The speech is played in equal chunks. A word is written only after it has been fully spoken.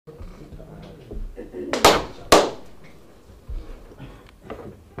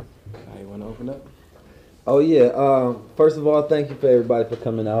Oh yeah. First of all, thank you for everybody for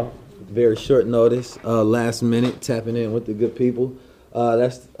coming out. Very short notice, last minute, tapping in with the good people. I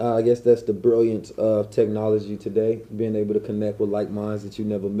guess that's the brilliance of technology today, being able to connect with like minds that you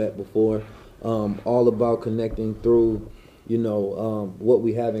never met before. All about connecting through, what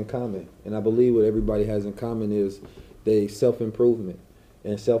we have in common. And I believe what everybody has in common is they self improvement,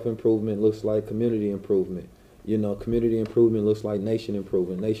 and self improvement looks like community improvement. Community improvement looks like nation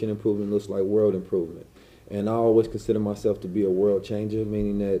improvement. Nation improvement looks like world improvement. And I always consider myself to be a world changer,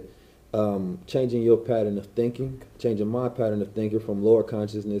 meaning that changing your pattern of thinking, changing my pattern of thinking from lower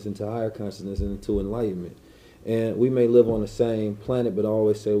consciousness into higher consciousness and into enlightenment. And we may live on the same planet, but I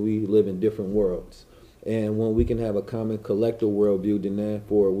always say we live in different worlds. And when we can have a common collective worldview, then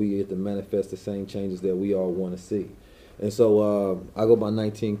therefore we get to manifest the same changes that we all want to see. And so I go by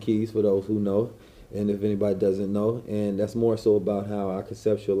 19 Keys for those who know, and if anybody doesn't know. And that's more so about how I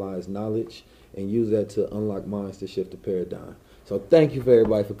conceptualize knowledge and use that to unlock minds to shift the paradigm. So thank you for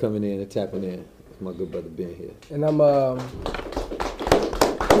everybody for coming in and tapping in. It's my good brother being here. And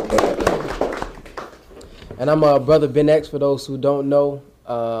I'm brother Ben X for those who don't know.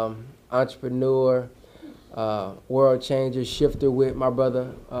 Entrepreneur, world changer, shifter with my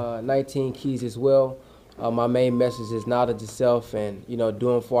brother. 19 Keys as well. My main message is knowledge of self and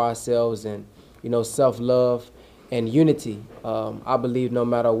doing for ourselves and self-love and unity. I believe no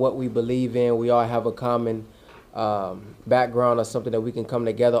matter what we believe in, we all have a common background or something that we can come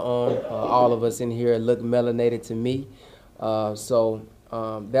together on. All of us in here look melanated to me. So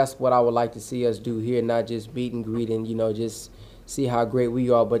that's what I would like to see us do here, not just meet and greet and, just see how great we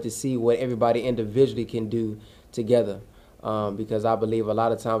are, but to see what everybody individually can do together. Because I believe a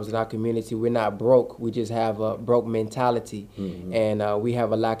lot of times in our community, we're not broke. We just have a broke mentality. Mm-hmm. And we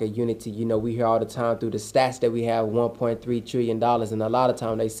have a lack of unity. We hear all the time through the stats that we have $1.3 trillion. And a lot of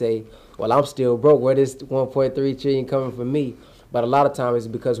time they say, well, I'm still broke. Where is $1.3 trillion coming from me? But a lot of times it's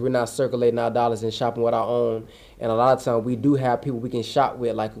because we're not circulating our dollars and shopping with our own. And a lot of times we do have people we can shop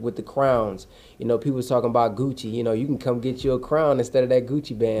with, like with the crowns. People talking about Gucci. You can come get you a crown instead of that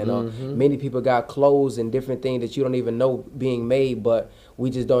Gucci band. Mm-hmm. Or many people got clothes and different things that you don't even know being made, but we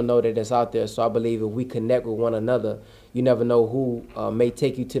just don't know that it's out there. So I believe if we connect with one another, you never know who may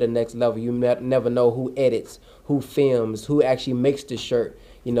take you to the next level. You never know who edits, who films, who actually makes the shirt,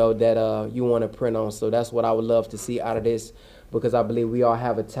 that you want to print on. So that's what I would love to see out of this, because I believe we all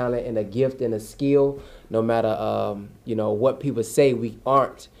have a talent and a gift and a skill, no matter, what people say we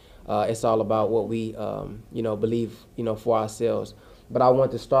aren't. It's all about what we, believe, for ourselves. But I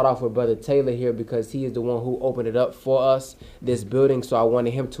want to start off with Brother Taylor here because he is the one who opened it up for us, this building. So I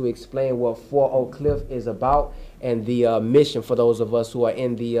wanted him to explain what 4 Oak Cliff is about and the mission for those of us who are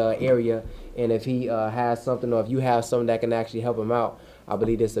in the area. And if he has something, or if you have something that can actually help him out, I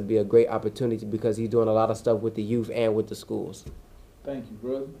believe this would be a great opportunity because he's doing a lot of stuff with the youth and with the schools. Thank you,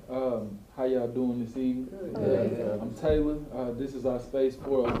 brother. How y'all doing this evening? I'm Taylor. This is our space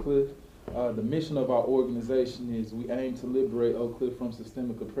for Oak Cliff. The mission of our organization is we aim to liberate Oak Cliff from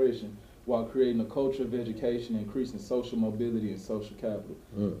systemic oppression while creating a culture of education, increasing social mobility and social capital.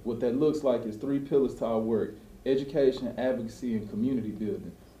 What that looks like is 3 pillars to our work: education, advocacy, and community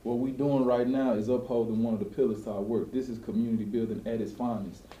building. What we're doing right now is upholding one of the pillars to our work. This is community building at its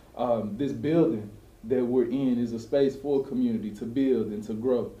finest. This building that we're in is a space for community to build and to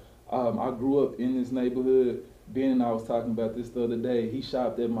grow. I grew up in this neighborhood. Ben and I was talking about this the other day. He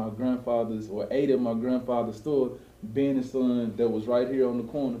shopped at my grandfather's, or ate at my grandfather's store, Ben and Son, that was right here on the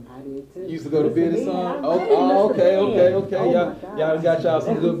corner. I did too. You used to go to Ben and Son? Okay. Y'all got y'all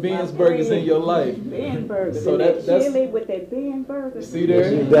some good Ben's burgers in your life. Ben burgers. So that's chili with that Ben burger. See there?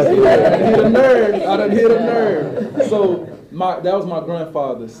 I done hit a nerve. So that was my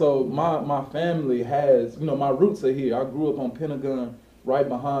grandfather. So my family has, my roots are here. I grew up on Pentagon, right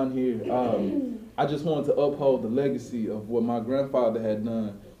behind here. I just wanted to uphold the legacy of what my grandfather had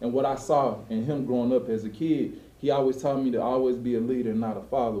done and what I saw in him growing up as a kid. He always taught me to always be a leader, not a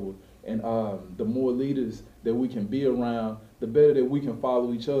follower. And the more leaders that we can be around, the better that we can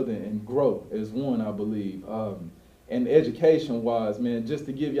follow each other and grow as one, I believe. And education-wise, man, just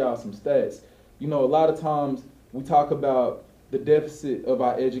to give y'all some stats, a lot of times we talk about the deficit of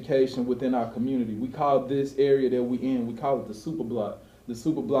our education within our community. We call this area that we in, we call it the super block. The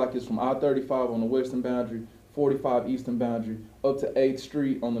super block is from I-35 on the western boundary, 45 eastern boundary, up to 8th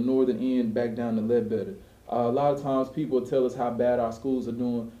Street on the northern end, back down to Ledbetter. A lot of times people tell us how bad our schools are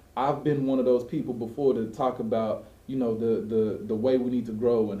doing. I've been one of those people before to talk about, the way we need to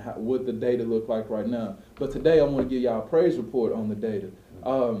grow and what the data look like right now. But today I want to give y'all a praise report on the data.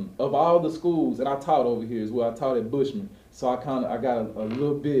 Of all the schools, and I taught over here as well. I taught at Bushman, so I got a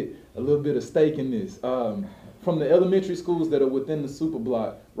little bit of stake in this. From the elementary schools that are within the super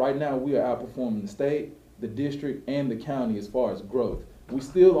block, right now we are outperforming the state, the district, and the county as far as growth. We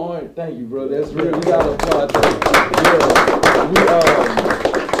still aren't. Thank you, bro. That's real. We gotta applaud that.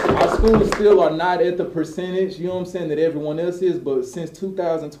 Yeah, our schools still are not at the percentage, you know what I'm saying, that everyone else is. But since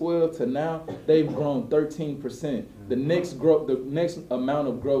 2012 to now, they've grown 13%. The next amount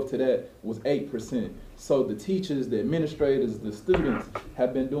of growth to that was 8%. So the teachers, the administrators, the students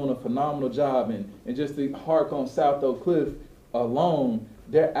have been doing a phenomenal job. And just to hark on South Oak Cliff alone,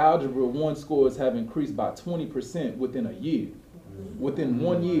 their Algebra 1 scores have increased by 20% within a year. Within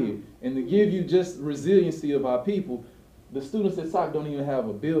 1 year. And to give you just resiliency of our people, the students at SOC don't even have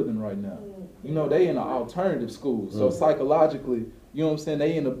a building right now. You know, they in an alternative school. So psychologically, you know what I'm saying,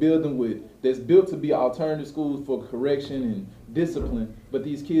 they in a building that's built to be alternative schools for correction and discipline, but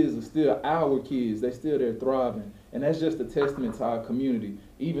these kids are still our kids. They still there thriving. And that's just a testament to our community.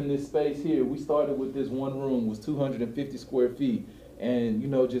 Even this space here, we started with this one room, was 250 square feet. And, you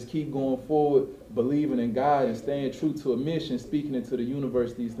know, just keep going forward, believing in God and staying true to a mission, speaking into the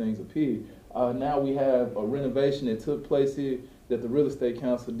universe, these things appear. Now we have a renovation that took place here that the Real Estate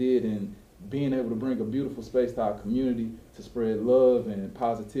Council did, and being able to bring a beautiful space to our community to spread love and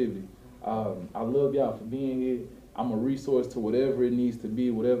positivity. I love y'all for being here. I'm a resource to whatever it needs to be,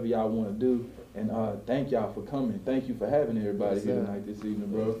 whatever y'all want to do. And thank y'all for coming. Thank you for having everybody here tonight, this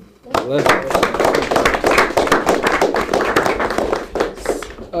evening, bro.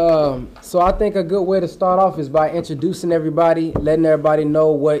 So I think a good way to start off is by introducing everybody, letting everybody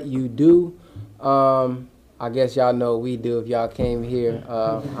know what you do. I guess y'all know what we do if y'all came here.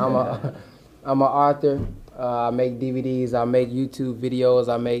 I'm an author. I make DVDs. I make YouTube videos.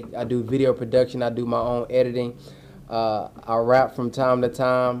 I do video production. I do my own editing. I rap from time to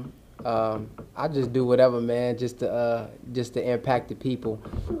time. I just do whatever, man, just to impact the people.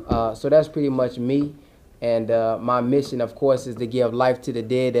 So that's pretty much me. And my mission, of course, is to give life to the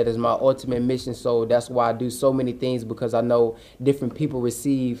dead. That is my ultimate mission. So that's why I do so many things, because I know different people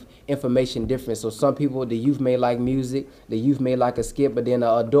receive information different. So some people, the youth may like music, the youth may like a skit, but then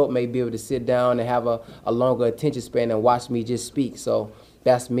an adult may be able to sit down and have a longer attention span and watch me just speak. So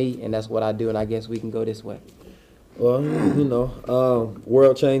that's me, and that's what I do. And I guess we can go this way. Well, you know,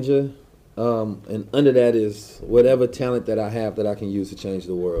 world changer. And under that is whatever talent that I have that I can use to change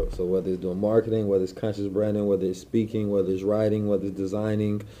the world. So whether it's doing marketing, whether it's conscious branding, whether it's speaking, whether it's writing, whether it's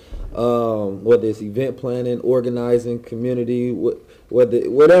designing, whether it's event planning, organizing, community,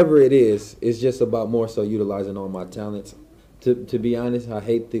 whatever it is, it's just about more so utilizing all my talents. To be honest, I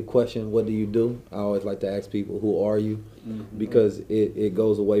hate the question, what do you do? I always like to ask people, who are you? Because it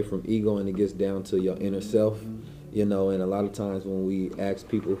goes away from ego and it gets down to your inner self. You know, and a lot of times when we ask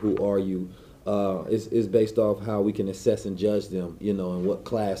people, who are you, it's based off how we can assess and judge them, you know, and what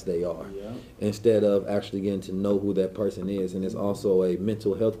class they are, instead of actually getting to know who that person is. And it's also a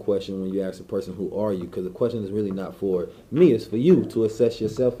mental health question when you ask a person, who are you? Because the question is really not for me, it's for you to assess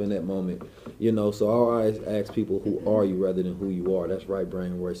yourself in that moment, you know. So I always ask people, who are you, rather than who you are. That's right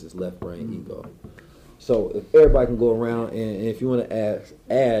brain versus left brain ego. So if everybody can go around, and if you want to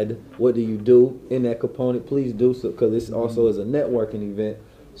add what do you do in that component, please do so, because this also is a networking event,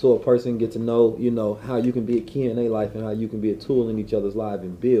 so a person get to know, you know, how you can be a key in their life and how you can be a tool in each other's life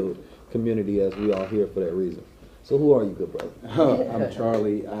and build community, as we all here for that reason. So who are you, good brother? I'm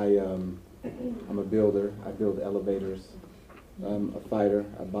Charlie. I'm a builder. I build elevators. I'm a fighter.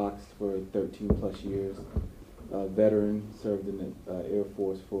 I boxed for 13 plus years. A veteran, served in the Air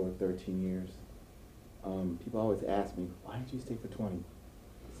Force for 13 years. People always ask me, why didn't you stay for 20?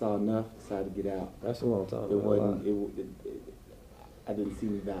 Saw enough, decided to get out. That's a long time. It wasn't. I didn't see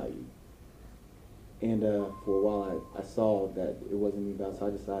any value, and for a while I saw that it wasn't any value, so I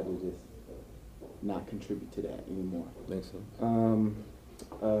decided to just not contribute to that anymore. Makes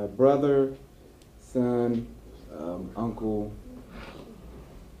sense. Brother, son, uncle.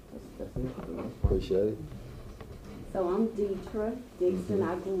 That's it. Appreciate it. So I'm Deetra Dixon.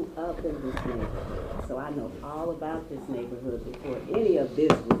 I grew up in this neighborhood, so I know all about this neighborhood before any of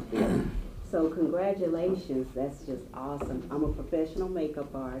this was built. So congratulations, that's just awesome. I'm a professional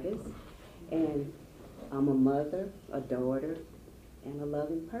makeup artist, and I'm a mother, a daughter, and a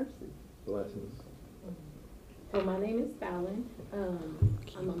loving person. Blessings. So my name is Fallon.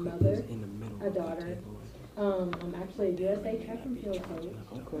 I'm a mother, a daughter. I'm actually a USA track and field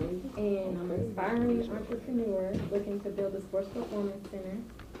coach, and I'm an aspiring entrepreneur looking to build a sports performance center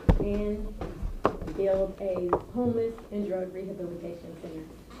and build a homeless and drug rehabilitation center,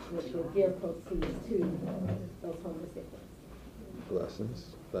 which will give proceeds to those homeless victims.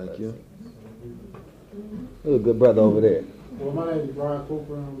 Blessings. Thank you. There's a good brother over there. Well, my name is Brian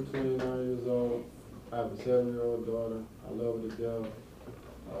Cooper. I'm 29 years old. I have a 7-year-old daughter. I love her to death.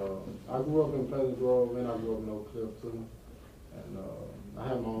 I grew up in Pleasant Grove and I grew up in Oak Cliff too. And I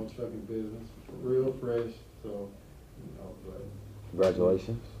have my own trucking business, real fresh. So, you know, but.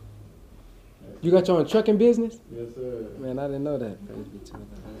 Congratulations. You got your own trucking business? Yes, sir. Man, I didn't know that.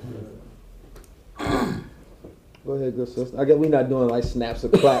 Go ahead, good sister. I guess we're not doing like snaps or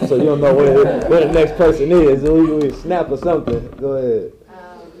claps, so you don't know where the next person is. So we snap or something. Go ahead.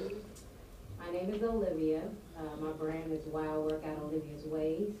 My name is Olivia. My brand is Wild Workout Olivia's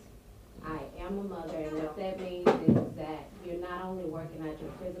Ways. I am a mother, and what that means is that you're not only working out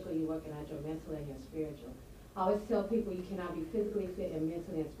your physical, you're working out your mental and your spiritual. I always tell people you cannot be physically fit and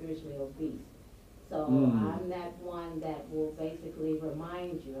mentally and spiritually obese. So I'm that one that will basically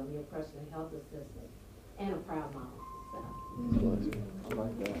remind you I'm your personal health assistant and a proud mom. So. I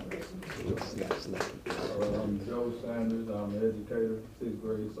like that. Snap. I'm Joe Sanders. I'm an educator, 6th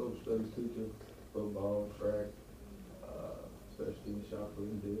grade social studies teacher, football, track, specialty in shot put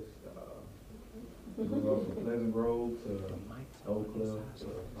and disc. Grew up from Pleasant Grove to Oak Cliff.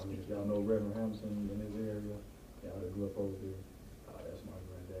 I mean, if y'all know Reverend Hampson in this area, y'all that grew up over here. That's my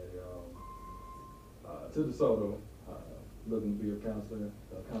granddaddy. To DeSoto, looking to be a counselor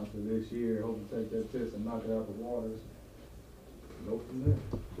this year. Hope to take that test and knock it out the waters. Go from there.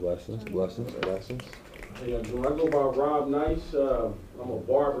 Blessings. Hey, I go by Rob Nice. I'm a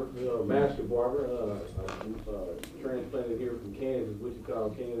barber, master barber. I transplanted here from Kansas, Wichita,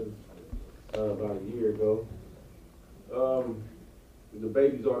 Kansas, about a year ago. The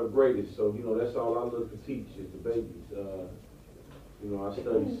babies are the greatest, so that's all I look to teach is the babies. I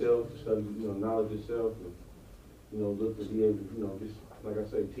study self, knowledge of self, and look to be able to, just like I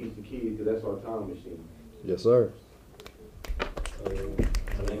say, teach the kids, because that's our time machine. Yes, sir. My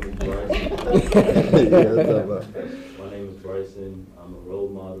name is Bryson. My name is Bryson. I'm a role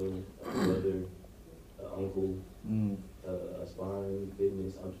model, a brother, uncle, aspiring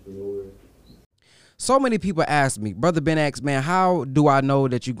fitness entrepreneur. So many people ask me, Brother Ben X, man, how do I know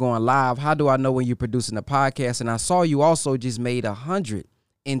that you're going live? How do I know when you're producing a podcast? And I saw you also just made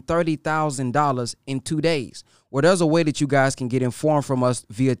 $130,000 in 2 days. Well, there's a way that you guys can get informed from us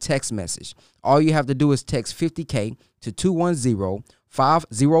via text message. All you have to do is text 50K to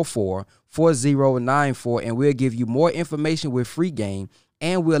 210-504-4094, and we'll give you more information with free game,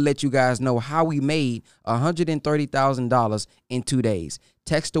 and we'll let you guys know how we made $130,000 in 2 days.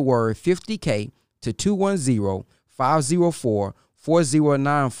 Text the word 50K to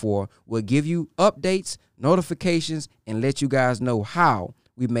 210-504-4094. We'll give you updates, notifications, and let you guys know how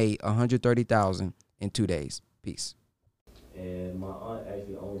we made $130,000 in 2 days. Peace. And my aunt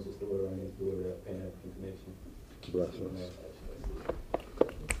actually owns the store right next door to that Pan African Connection.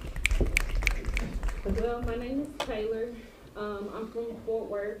 Well, my name is Taylor. I'm from Fort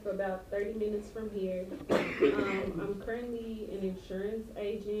Worth, about 30 minutes from here. I'm currently an insurance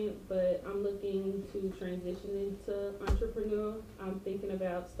agent, but I'm looking to transition into entrepreneur. I'm thinking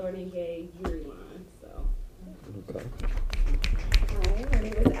about starting a jewelry line. So. Okay. Hi, my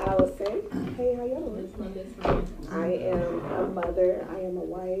name is Allison. Hey, how y'all doing? This is my best friend. I am a mother. I am a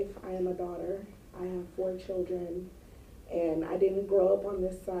wife. I am a daughter. I have 4 children, and I didn't grow up on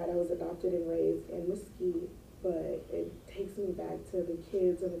this side. I was adopted and raised in Mesquite. But it takes me back to the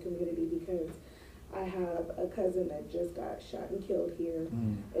kids in the community because I have a cousin that just got shot and killed here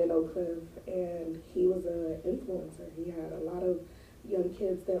in Oak Cliff, and he was an influencer. He had a lot of young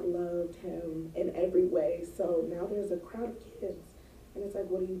kids that loved him in every way. So now there's a crowd of kids, and it's like,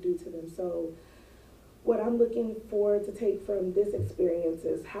 what do you do to them? So what I'm looking for to take from this experience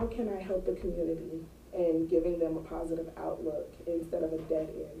is how can I help the community and giving them a positive outlook instead of a dead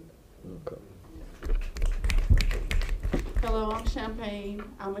end. Okay. Hello, I'm Champagne.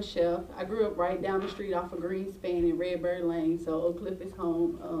 I'm a chef. I grew up right down the street off of Greenspan in Redbird Lane, so Oak Cliff is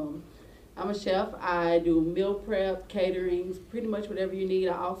home. I'm a chef. I do meal prep, caterings, pretty much whatever you need.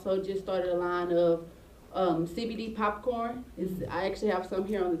 I also just started a line of CBD popcorn. I actually have some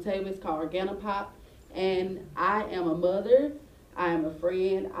here on the table. It's called Organopop. And I am a mother. I am a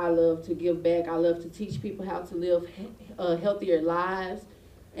friend. I love to give back. I love to teach people how to live healthier lives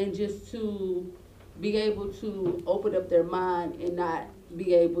and just to be able to open up their mind and not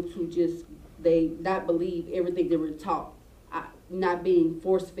be able to not believe everything they were taught, not being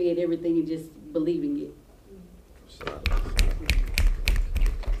force-fed everything and just believing it.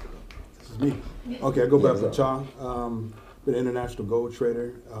 This is me. Okay, I go back to Cha. Been an international gold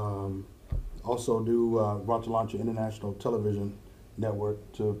trader. Also do about to launch an international television network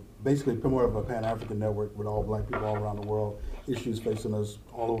to basically promote a Pan-African network with all black people all around the world, issues facing us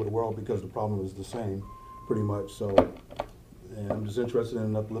all over the world because the problem is the same, pretty much. So, and I'm just interested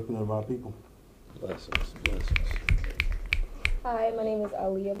in uplifting of our people. Blessings, blessings. Hi, my name is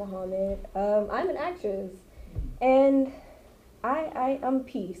Aliyah Muhammad. I'm an actress, and I'm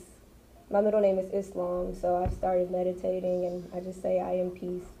peace. My middle name is Islam, so I've started meditating, and I just say I am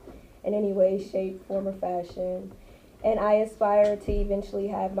peace in any way, shape, form, or fashion. And I aspire to eventually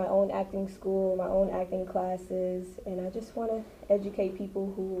have my own acting school, my own acting classes, and I just want to educate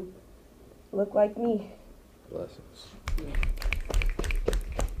people who look like me. Blessings.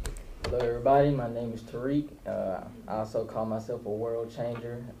 Hello everybody, my name is Tariq. I also call myself a world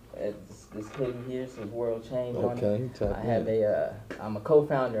changer. This hoodie here says World Change on it. I'm a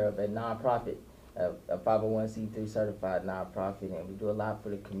co-founder of a nonprofit, a 501c3 certified nonprofit, and we do a lot for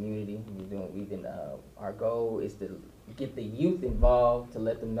the community. Our goal is to get the youth involved, to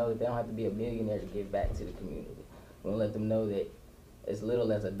let them know that they don't have to be a millionaire to give back to the community. We want to let them know that as little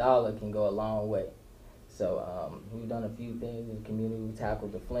as $1 can go a long way. So we've done a few things in the community. We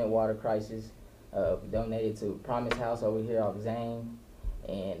tackled the Flint water crisis. We donated to Promise House over here off Zane.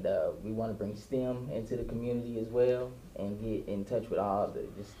 And we want to bring STEM into the community as well and get in touch with all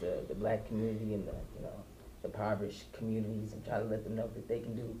the black community and the impoverished communities and try to let them know that they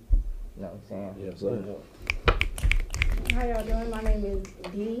can do, you know what I'm saying? Yes, sir. How y'all doing? My name is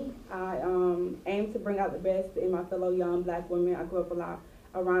Dee. I aim to bring out the best in my fellow young black women. I grew up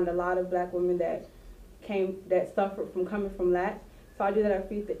around a lot of black women that suffered from coming from lack. So I do that a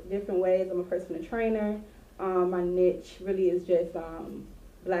few different ways. I'm a personal trainer. My niche really is just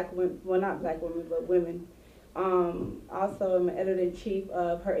black women, well not black women, but women. Also, I'm an editor-in-chief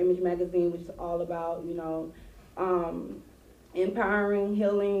of Her Image magazine, which is all about, empowering,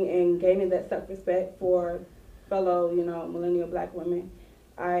 healing, and gaining that self-respect for fellow, millennial black women.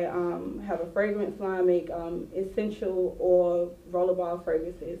 I have a fragrance line, make essential or rollerball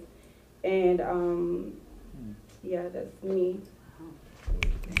fragrances. And yeah, that's me.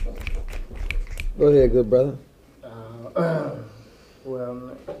 Go ahead, good brother.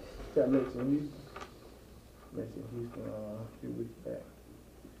 Well, got met in Houston. Met in Houston a few weeks back.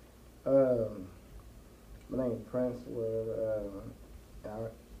 My name is Prince. Well,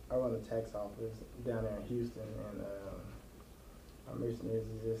 I run a tax office down there in Houston, and our mission is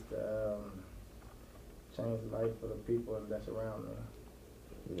just to change the life for the people that's around me.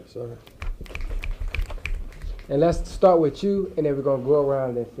 Yes, sir. And let's start with you, and then we're gonna go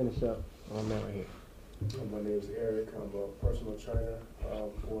around and finish up on that right here. My name is Eric. I'm a personal trainer,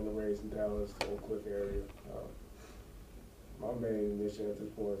 born and raised in Dallas, Oak Cliff area. My main mission at this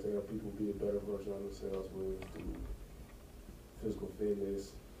point is to help people be a better version of themselves through physical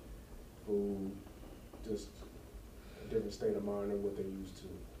fitness, food, just a different state of mind than what they're used to.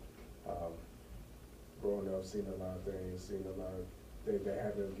 Growing up, seeing a lot of things, that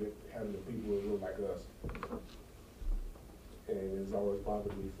having the people who look like us. And it's always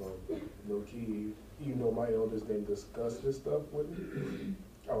bothered me from little kid. My elders didn't discuss this stuff with me.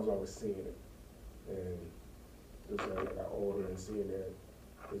 I was always seeing it. And just as I got older and seeing that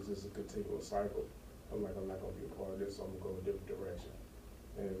it's just a continual cycle, I'm like, I'm not going to be a part of this, so I'm going to go a different direction.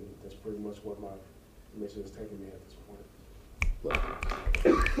 And that's pretty much what my mission is taking me at this point.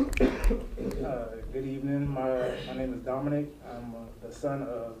 Good evening. My name is Dominic. I'm the son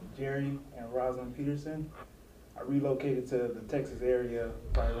of Jerry and Rosalind Peterson. I relocated to the Texas area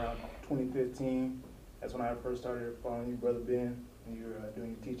probably around 2015. That's when I first started following you, Brother Ben, and you were doing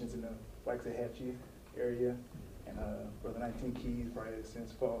your teachings in the Waxahachie area. And Brother 19 Keys, probably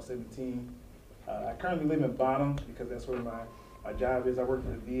since fall 17. I currently live in Bonham because that's where my job is. I work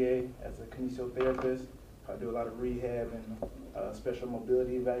for the VA as a kinesiotherapist. I do a lot of rehab and special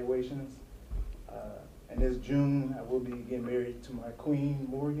mobility evaluations. And this June, I will be getting married to my queen,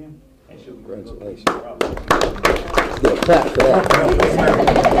 Morgan, and she'll be Congratulations.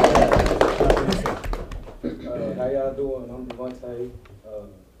 How y'all doing? I'm Devontae.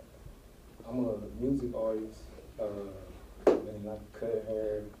 I'm a music artist. And I cut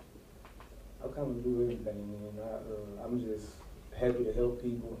hair. I kind of do everything, man. I'm just happy to help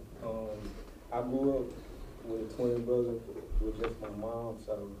people. I grew up with a twin brother with just my mom,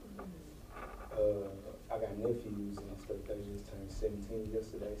 so I got nephews and stuff that just turned 17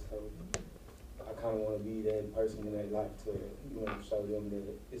 yesterday, so I kind of want to be that person in their life to, show them that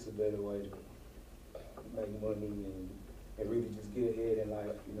it's a better way to make money and really just get ahead in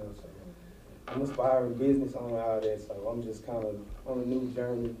life, so I'm inspiring business on all that, so I'm just kind of on a new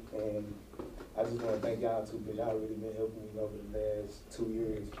journey, and I just want to thank y'all too, because y'all really been helping me over the last 2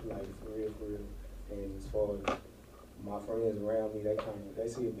 years, like for real. And as far as my friends around me, they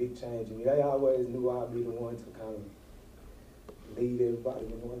see a big change in me. They always knew I'd be the one to kind of lead everybody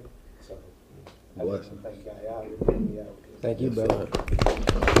in the way. So I just want to thank y'all for putting me out. Thank you, brother.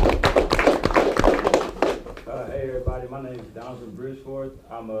 Hey everybody, my name is Donovan Bridgeforth.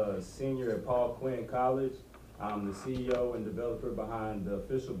 I'm a senior at Paul Quinn College. I'm the CEO and developer behind the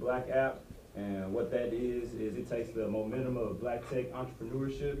Official Black app. And what that is it takes the momentum of Black tech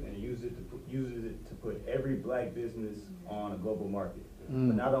entrepreneurship and uses it to put every Black business on a global market.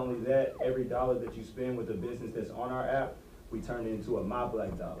 But not only that, every dollar that you spend with a business that's on our app, we turn it into a My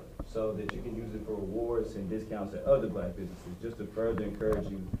Black dollar, so that you can use it for rewards and discounts at other Black businesses, just to further encourage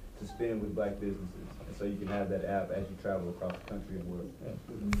you to spend with Black businesses. And so you can have that app as you travel across the country and world.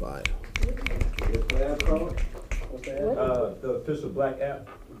 Fire. What's the app called? What's the app? The Official Black app.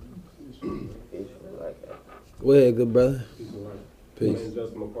 Go ahead, good brother. Peace and light. Peace. My name is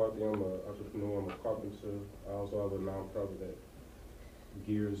Justin McCarthy. I'm an entrepreneur. I'm a carpenter. I also have a nonprofit that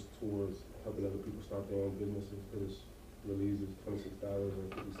gears towards helping other people start their own businesses, because it's really easy. It's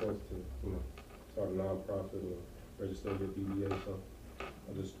 $26.50 to, start a nonprofit or register your DBA. So I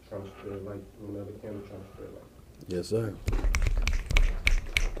just trying to spread light whenever I can, trying to spread light. Yes, sir.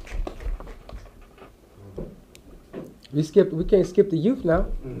 We can't skip the youth now.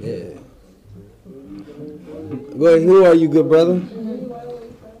 Yeah. Go ahead, who are you, good brother?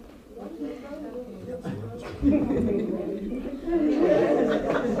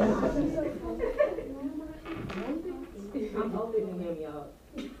 I'm older than him, y'all.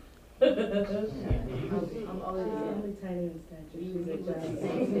 I'm older than him.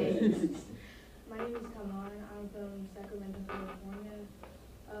 My name is Kamar. I'm from Sacramento, California.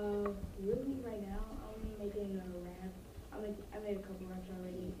 Really, right now, I'm making a rap. I made a couple raps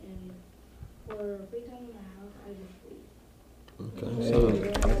already, and for free time in my house, I just sleep. Okay, so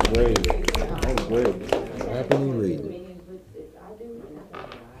that's great. That's great. Rapping and reading.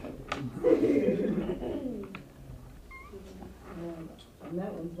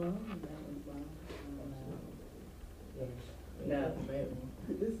 That one's wrong. No,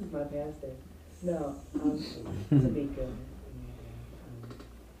 this is my pastor. No, Tamika.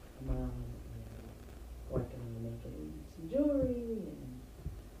 I'm working on making some jewelry, and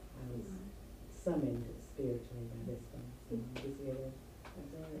I was summoned spiritually by this one. So I'm just here to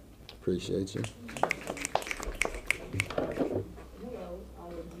observe. Appreciate you. Hello, all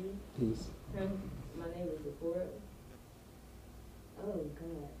of you. Peace. My name is Deborah. Oh,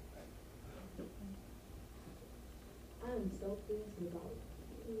 God. I'm so pissed about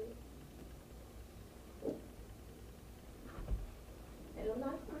it. And I'm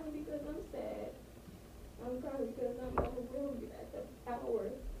not crying because I'm sad. I'm crying because I'm overwhelmed at the power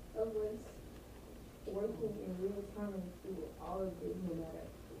of us working in real time through all of this, no matter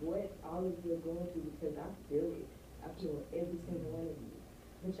what all of you are going through, because I feel it. I feel every single one of you.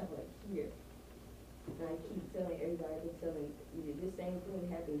 But y'all are here. And I keep telling everybody, I've been telling you, this same thing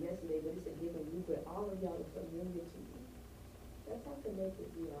happened yesterday, but it's a different group, but all of y'all are familiar to me. That's how connected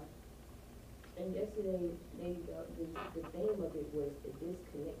we are. And yesterday, the theme of it was the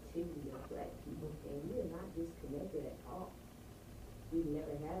disconnectivity of Black people, and we are not disconnected at all. We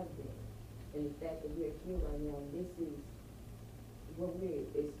never have been. And the fact that we're here right now, this is what we're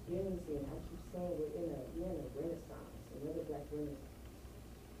experiencing. I keep saying we're in a renaissance, another Black renaissance.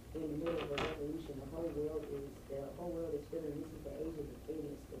 In the middle of a revolution, the whole world is feeling this is the age of the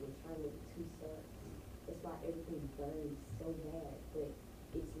Phoenix, the return of the two suns. That's why everything burns so bad, but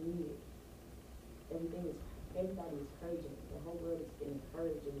it's needed. Everybody is purging. The whole world is getting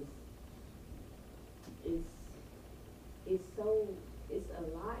purged, and it's a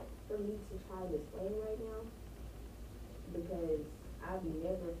lot for me to try to explain right now, because I've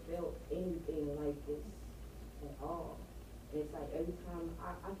never felt anything like this at all. And it's like every time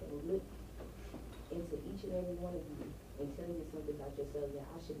I can look into each and every one of you and tell you something about yourself that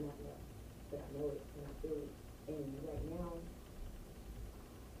I should not know, but I know it and I feel it. And right now,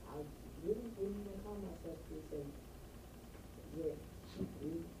 I really wouldn't even call myself to say, yeah,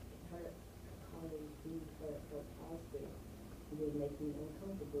 her calling me her pastor would make me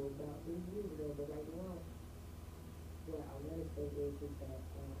uncomfortable about 3 years ago. But right now, what I want to say is that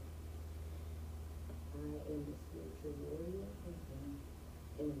I am the spiritual warrior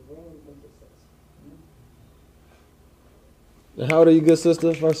and grand intercessor. How old are you, good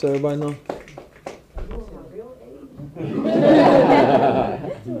sister? First, so everybody know. You want my real age?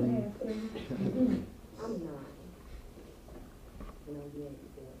 I'm 9. And I'm being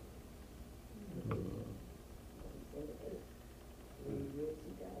born. Real to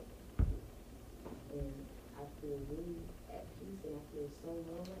God. And I feel really at peace, and I feel so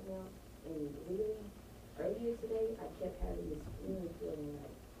warm right now. And literally, a earlier today, I kept having this feeling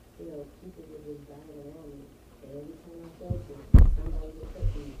like, you know, people were just dying around me. And every time I felt it, somebody would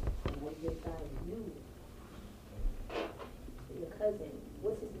touch me. And I just thought, your cousin,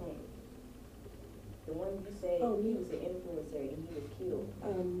 what's his name? The one you said he was an influencer and he was killed.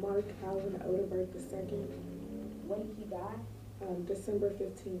 Mark Allen Odeberg II. When did he die? December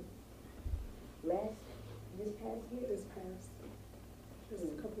 15th. This past year? This past. Just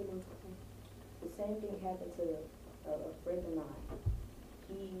a couple of months ago. The same thing happened to a friend of mine.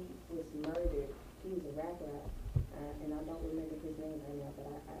 He was murdered. He was a rapper, and I don't remember his name right now, but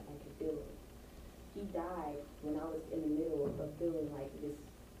I can feel it. He died when I was in the middle of feeling like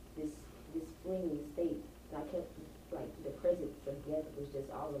this fleeing state. And I kept, like, the presence of death was just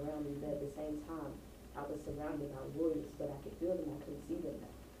all around me, but at the same time, I was surrounded by warriors, but I could feel them, I couldn't see them.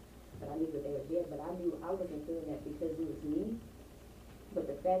 But I knew that they were dead, but I knew I wasn't feeling that because it was me. But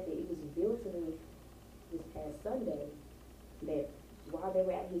the fact that it was revealed to me this past Sunday that while they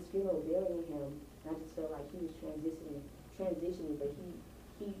were at his funeral burying him, I just felt like he was transitioning, but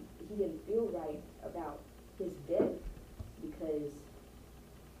he didn't feel right about his death because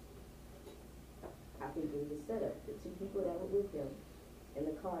I think it was a setup. The two people that were with him in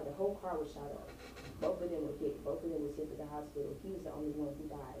the car, the whole car was shot up. Both of them were hit. Both of them were sent to the hospital. He was the only one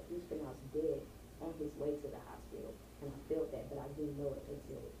who died. He was pronounced dead on his way to the hospital. And I felt that, but I didn't know it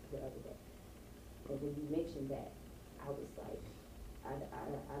until the other day. And when you mentioned that, I was like, I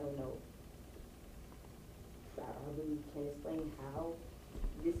don't know. I really can't explain how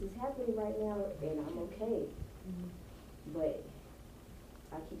this is happening right now, and I'm okay. But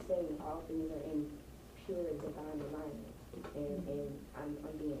I keep saying all things are in pure divine alignment, and I'm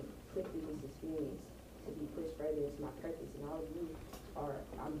being put through this experience to be pushed further into my purpose, and all of you are,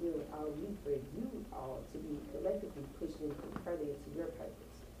 I'm doing all of you for you all to be collectively pushed further into your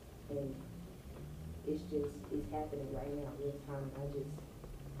purpose. And it's happening right now, real time. I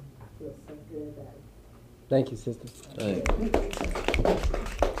feel so good about it. Thank you, sister. Thank you.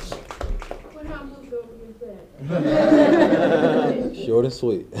 Well, how much over is that? Short and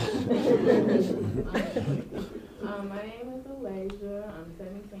sweet. My name is Elijah. I'm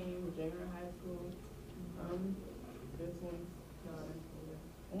 17, junior high school. This one's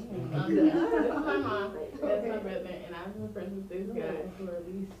not my mom. That's my brother, and I've been friends with this guy for at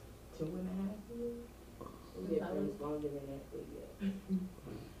least 2.5 years. We've been friends longer than that, but yeah.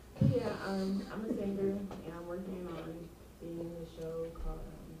 Yeah, I'm a singer, and I'm working on being in a show called,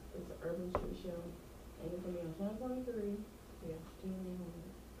 it's an urban street show, and it's going to be on Channel 23. Yeah, tune in on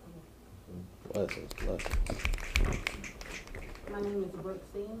it. Blessings. My name is Brooke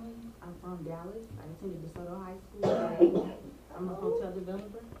Stanley. I'm from Dallas. I attended DeSoto High School. I'm a hotel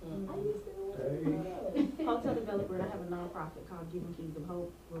developer. Hotel developer, and I have a nonprofit called Giving Keys of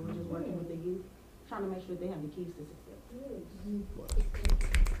Hope, where we're just working with the youth, trying to make sure they have the keys to success.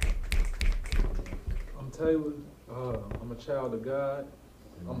 I'm Taylor. I'm a child of God.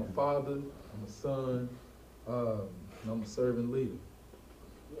 I'm a father. I'm a son. And I'm a servant leader.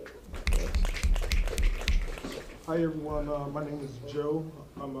 Hi everyone. My name is Joe.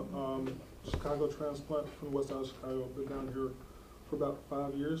 I'm a Chicago transplant from West Side of Chicago. I've been down here for about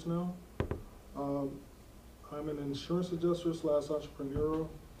 5 years now. I'm an insurance adjuster /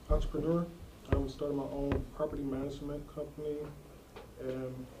 entrepreneur. I'm starting my own property management company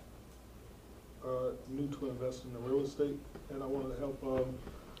and new to invest in the real estate, and I want to help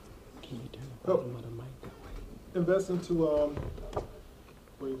invest into what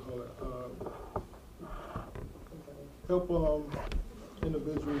do you call it? Help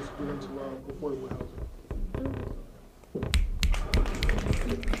individuals get into affordable housing.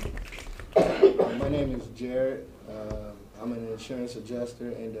 My name is Jared. I'm an insurance adjuster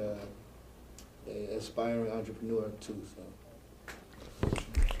and an aspiring entrepreneur too. So.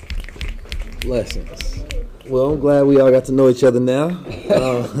 Blessings. Well, I'm glad we all got to know each other now.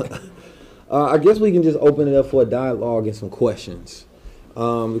 I guess we can just open it up for a dialogue and some questions.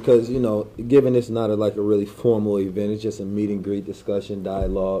 Because, you know, given it's not like a really formal event, it's just a meet and greet discussion,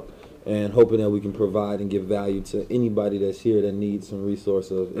 dialogue, and hoping that we can provide and give value to anybody that's here that needs some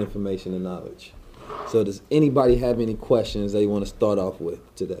resource of information and knowledge. So does anybody have any questions they want to start off with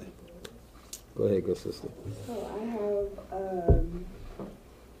today? Go ahead, good sister. So I have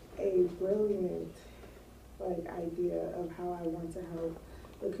a brilliant idea of how I want to help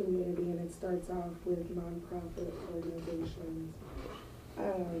the community, and it starts off with nonprofit organizations.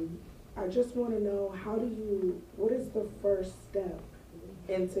 I just want to know, what is the first step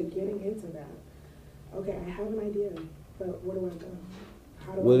into getting into that? Okay, I have an idea, but where do I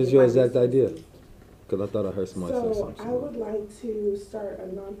go? What is your exact idea? Because I thought I heard somebody say So something. I would like to start a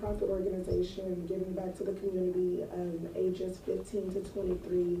nonprofit organization giving back to the community, ages 15 to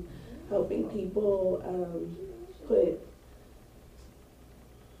 23, helping people put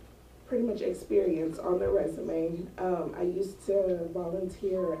pretty much experience on their resume. I used to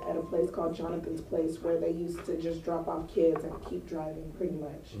volunteer at a place called Jonathan's Place where they used to just drop off kids and keep driving pretty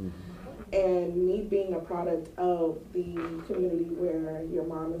much. And me being a product of the community where your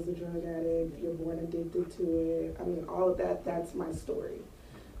mom is a drug addict, you're born addicted to it, I mean, all of that, that's my story.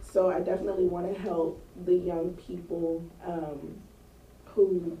 So I definitely want to help the young people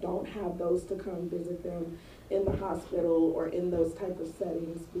who don't have those to come visit them in the hospital or in those type of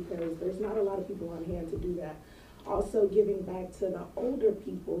settings, because there's not a lot of people on hand to do that. Also giving back to the older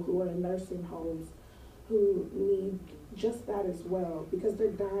people who are in nursing homes who need just that as well, because they're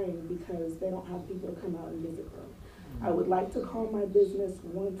dying because they don't have people to come out and visit them. I would like to call my business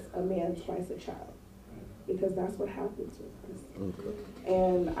Once a Man, Twice a Child, because that's what happens with us. Okay.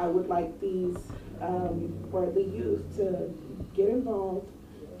 And I would like these, for the youth to get involved,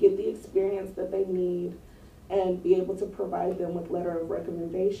 get the experience that they need, and be able to provide them with letter of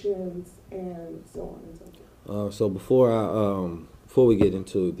recommendations and so on and so forth. So before we get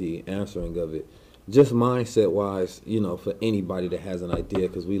into the answering of it, just mindset wise, for anybody that has an idea,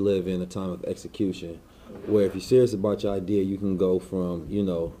 because we live in a time of execution, where if you're serious about your idea, you can go from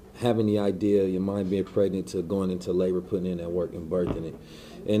having the idea, your mind being pregnant, to going into labor, putting in that work and birthing it.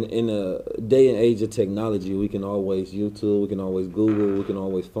 And in a day and age of technology, we can always YouTube, we can always Google, we can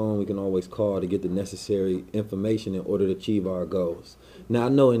always phone, we can always call to get the necessary information in order to achieve our goals. Now, I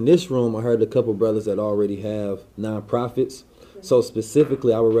know in this room, I heard a couple brothers that already have nonprofits. So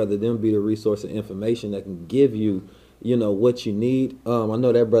specifically, I would rather them be the resource of information that can give you, what you need. I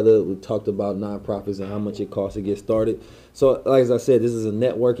know that brother talked about nonprofits and how much it costs to get started. So, like as I said, this is a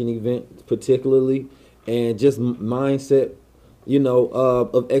networking event particularly, and just mindset,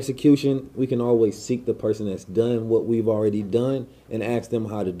 of execution. We can always seek the person that's done what we've already done and ask them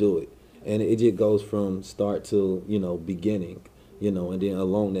how to do it. And it just goes from start to, beginning, and then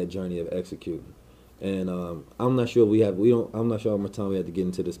along that journey of executing. And I'm not sure I'm not sure how much time we have to get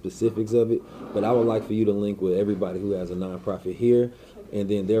into the specifics of it, but I would like for you to link with everybody who has a nonprofit here, and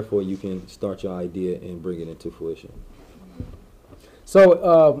then therefore you can start your idea and bring it into fruition.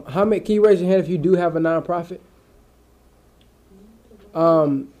 So, can you raise your hand if you do have a nonprofit?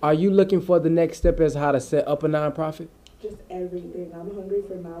 Are you looking for the next step as how to set up a nonprofit? Just everything. I'm hungry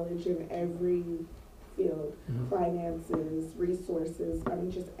for knowledge in every field, finances, resources, I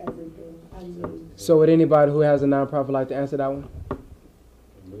mean, just everything. So would anybody who has a nonprofit like to answer that one?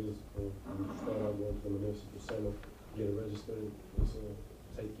 You start out going to the municipal center, get it registered,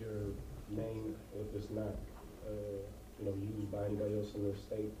 take your name, if it's not used by anybody else in the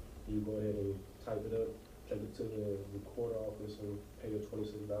state, you go ahead and type it up, take it to the recorder office and pay your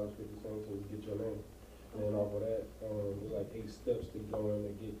 $26.50 and you get your name. And then off of that, there's like 8 steps to go in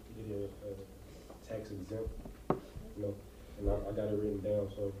to get it tax exempt, and I got it written down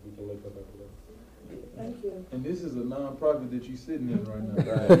so we can link up after that. Thank you. And this is a nonprofit that you're sitting in right now.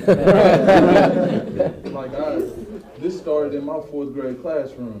 This started in my 4th grade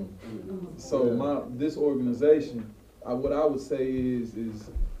classroom. So this organization, what I would say is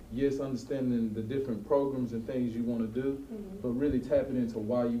yes, understanding the different programs and things you want to do, but really tapping into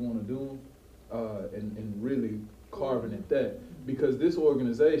why you want to do them, and really carving at that. Because this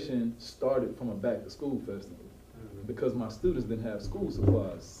organization started from a back to school festival. Because my students didn't have school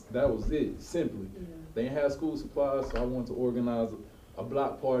supplies. That was it, simply. They didn't have school supplies, so I wanted to organize a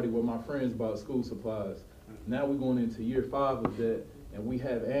block party where my friends bought school supplies. Now we're going into year 5 of that, and we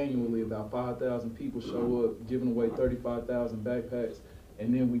have annually about 5,000 people show up, giving away 35,000 backpacks.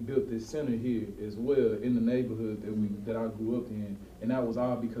 And then we built this center here as well in the neighborhood that I grew up in. And that was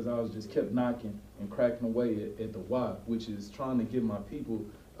all because I was just kept knocking and cracking away at the why, which is trying to get my people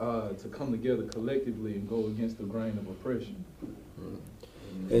to come together collectively and go against the grain of oppression.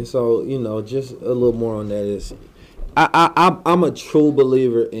 And so, just a little more on that is, I'm a true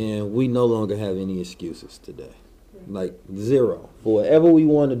believer in we no longer have any excuses today. Like zero. For whatever we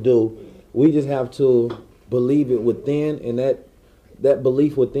want to do, we just have to believe it within, and that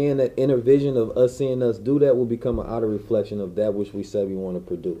belief within, that inner vision of us seeing us do that will become an outer reflection of that which we said we want to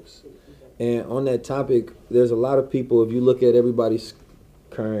produce. And on that topic, there's a lot of people, if you look at everybody's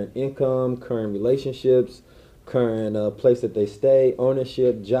current income, current relationships, current place that they stay,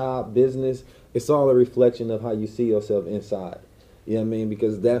 ownership, job, business, it's all a reflection of how you see yourself inside. You know what I mean?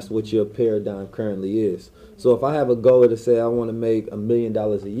 Because that's what your paradigm currently is. So if I have a goal to say I want to make $1 million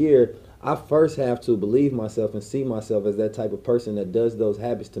a year, I first have to believe myself and see myself as that type of person that does those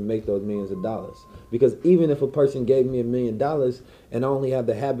habits to make those millions of dollars. Because even if a person gave me $1 million and I only have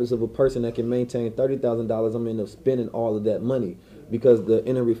the habits of a person that can maintain $30,000, I'm going to end up spending all of that money. Because the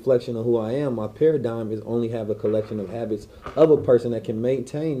inner reflection of who I am, my paradigm is only have a collection of habits of a person that can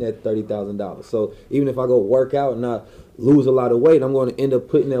maintain that $30,000. So even if I go work out and I lose a lot of weight, I'm going to end up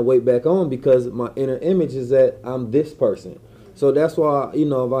putting that weight back on because my inner image is that I'm this person. So that's why, you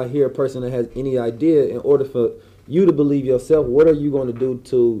know, if I hear a person that has any idea, in order for you to believe yourself, what are you going to do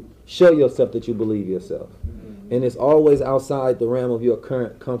to show yourself that you believe yourself? And it's always outside the realm of your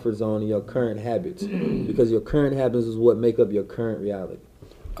current comfort zone and your current habits, because your current habits is what make up your current reality.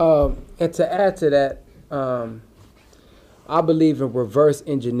 And to add to that, I believe in reverse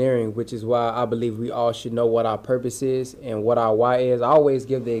engineering, which is why I believe we all should know what our purpose is and what our why is. I always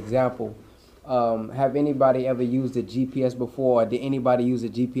give the example. Have anybody ever used a GPS before, or did anybody use a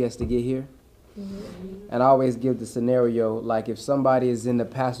GPS to get here? And I always give the scenario, like if somebody is in the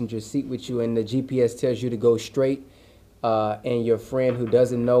passenger seat with you and the GPS tells you to go straight, and your friend who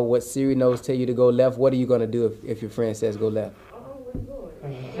doesn't know what Siri knows tell you to go left, what are you going to do if your friend says go left?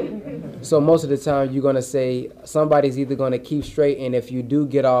 So most of the time you're going to say somebody's either going to keep straight, and if you do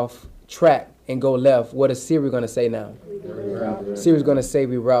get off track and go left, what is Siri going to say now? Siri's going to say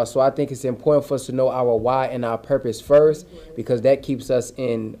reroute. So I think it's important for us to know our why and our purpose first, because that keeps us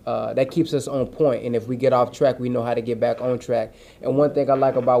on point. And if we get off track, we know how to get back on track. And one thing I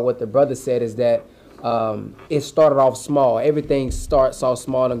like about what the brother said is that it started off small. Everything starts off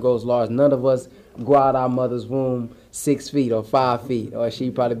small and grows large. None of us go out our mother's womb 6 feet or 5 feet, or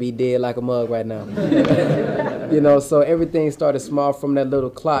she'd probably be dead like a mug right now. You know, so everything started small from that little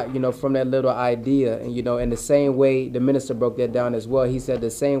clot, you know, from that little idea. And, you know, in the same way, the minister broke that down as well. He said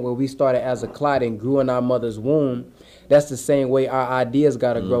the same way we started as a clot and grew in our mother's womb, that's the same way our ideas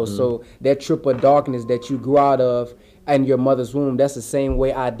got to grow. So that trip of darkness that you grew out of in your mother's womb, that's the same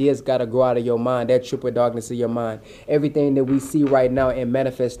way ideas got to grow out of your mind, that trip of darkness of your mind. Everything that we see right now in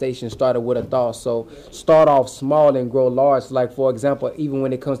manifestation started with a thought. So start off small and grow large. Like, for example, even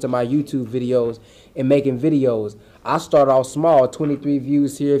when it comes to my YouTube videos and making videos, I started off small, 23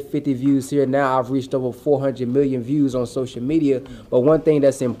 views here, 50 views here. Now I've reached over 400 million views on social media. But one thing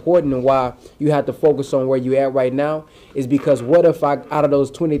that's important and why you have to focus on where you're at right now is because what if out of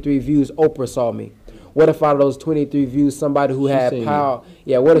those 23 views, Oprah saw me? What if out of those 23 views, somebody who had power,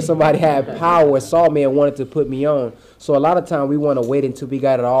 what if somebody had power, saw me and wanted to put me on? So a lot of time we want to wait until we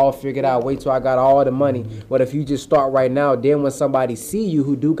got it all figured out, wait till I got all the money. But if you just start right now, then when somebody see you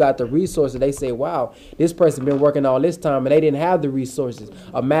who do got the resources, they say, wow, this person been working all this time and they didn't have the resources.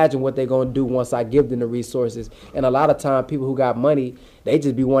 Imagine what they're going to do once I give them the resources. And a lot of time people who got money, they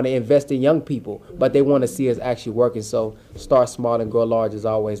just be wanting to invest in young people, but they want to see us actually working. So start small and grow large is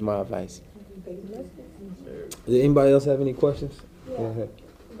always my advice. Did anybody else have any questions? Yeah. Go ahead.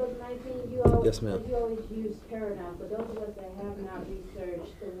 Book 19, you always, Yes, ma'am. you always use paradigm. For those of us that have not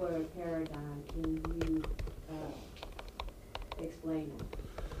researched the word paradigm, can you explain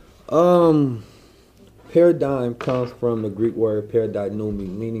it? Paradigm comes from the Greek word paradidomi,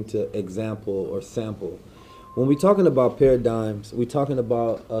 meaning to example or sample. When we're talking about paradigms, we're talking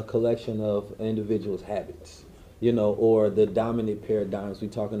about a collection of individuals' habits, you know, or the dominant paradigms. We're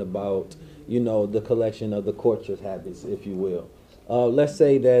talking about, you know, the collection of the culture's habits, if you will. Let's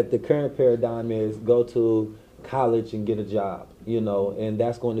say that the current paradigm is go to college and get a job, you know, and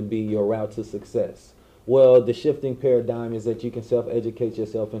that's going to be your route to success. Well, the shifting paradigm is that you can self-educate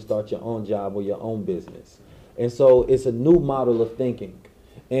yourself and start your own job or your own business. And so it's a new model of thinking.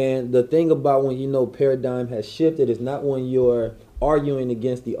 And the thing about when you know paradigm has shifted is not when you're arguing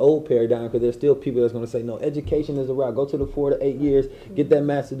against the old paradigm, because there's still people that's going to say, no, education is a route. Go to the 4 to 8 years, get that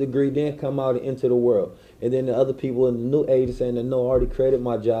master's degree, then come out and into the world. And then the other people in the new age are saying that, no, I already created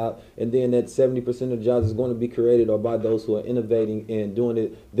my job. And then that 70% of jobs is going to be created or by those who are innovating and doing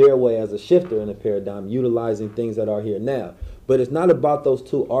it their way as a shifter in the paradigm, utilizing things that are here now. But it's not about those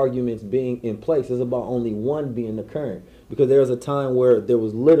two arguments being in place. It's about only one being the current. Because there was a time where there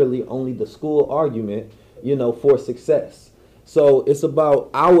was literally only the school argument, you know, for success. So it's about,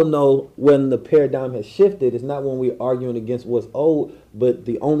 I will know when the paradigm has shifted. It's not when we're arguing against what's old, but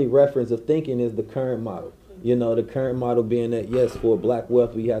the only reference of thinking is the current model. You know, the current model being that, yes, for black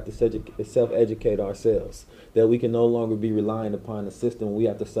wealth, we have to self-educate ourselves, that we can no longer be relying upon the system. We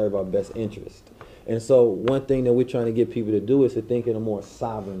have to serve our best interest. And so one thing that we're trying to get people to do is to think in a more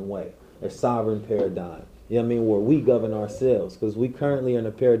sovereign way, a sovereign paradigm. You know what I mean? Where we govern ourselves, because we currently are in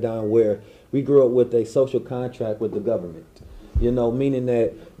a paradigm where we grew up with a social contract with the government. You know, meaning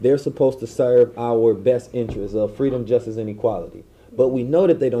that they're supposed to serve our best interests of freedom, justice, and equality. But we know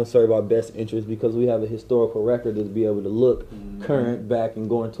that they don't serve our best interest because we have a historical record to be able to look current, back, and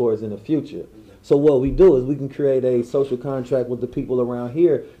going towards in the future. So what we do is we can create a social contract with the people around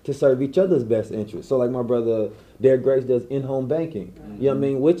here to serve each other's best interests. So like my brother Derek Grace does in-home banking, you know what I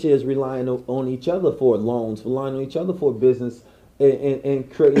mean, which is relying on each other for loans, relying on each other for business,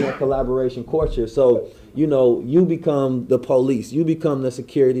 and creating a collaboration culture. So, you know, you become the police, you become the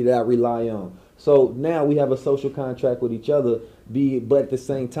security that I rely on. So now we have a social contract with each other, but at the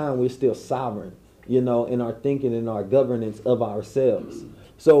same time, we're still sovereign, you know, in our thinking and our governance of ourselves.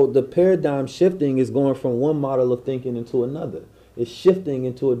 So the paradigm shifting is going from one model of thinking into another. It's shifting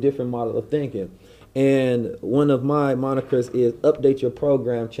into a different model of thinking. And one of my monikers is update your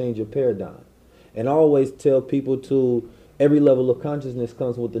program, change your paradigm. And I always tell people to, every level of consciousness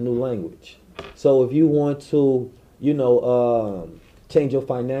comes with a new language. So if you want to, you know, change your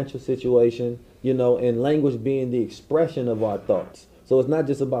financial situation, you know, and language being the expression of our thoughts. So it's not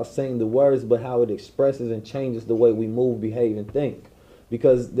just about saying the words, but how it expresses and changes the way we move, behave, and think.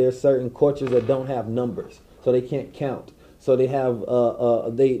 Because there's certain cultures that don't have numbers, so they can't count. So they have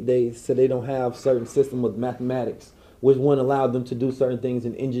they don't have certain system with mathematics, which wouldn't allow them to do certain things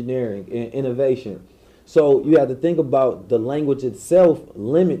in engineering and innovation. So you have to think about the language itself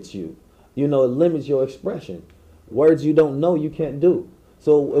limits you. You know, it limits your expression. Words you don't know, you can't do.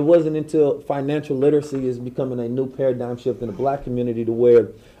 So it wasn't until financial literacy is becoming a new paradigm shift in the black community to where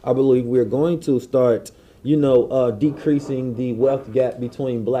I believe we're going to start, you know, decreasing the wealth gap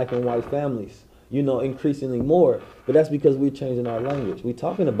between black and white families, you know, increasingly more. But that's because we're changing our language. We're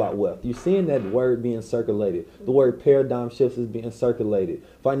talking about wealth. You're seeing that word being circulated. The word paradigm shifts is being circulated.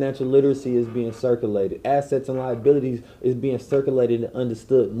 Financial literacy is being circulated. Assets and liabilities is being circulated and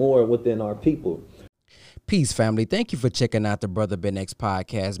understood more within our people. Peace, family. Thank you for checking out the Brother Ben X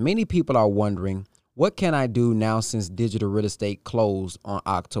podcast. Many people are wondering, what can I do now since digital real estate closed on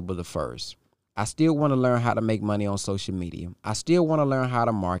October the 1st? I still want to learn how to make money on social media. I still want to learn how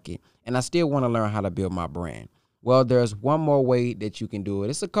to market, and I still want to learn how to build my brand. Well, there's one more way that you can do it.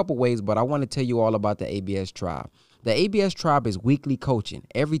 It's a couple ways, but I want to tell you all about the ABS Tribe. The ABS Tribe is weekly coaching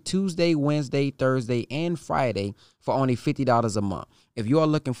every Tuesday, Wednesday, Thursday, and Friday for only $50 a month. If you are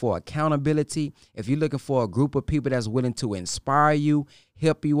looking for accountability, if you're looking for a group of people that's willing to inspire you,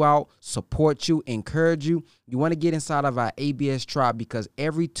 help you out, support you, encourage you, you want to get inside of our ABS Tribe, because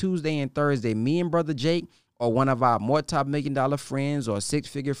every Tuesday and Thursday, me and Brother Jake or one of our multi-million-dollar friends or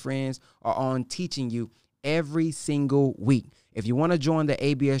six-figure friends are on teaching you every single week. If you want to join the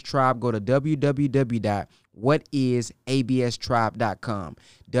ABS Tribe, go to www.whatisaBStribe.com.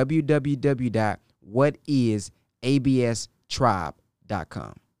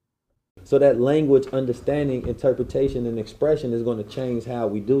 www.whatisaBStribe.com. So that language, understanding, interpretation, and expression is going to change how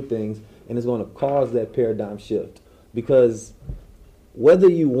we do things, and it's going to cause that paradigm shift. Because whether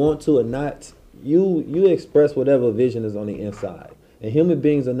you want to or not, you express whatever vision is on the inside. And human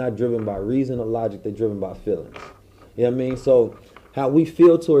beings are not driven by reason or logic, they're driven by feelings. You know what I mean? So how we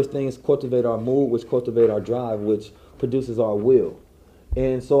feel towards things cultivate our mood, which cultivate our drive, which produces our will.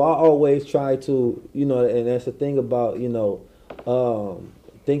 And so I always try to, you know, and that's the thing about, you know,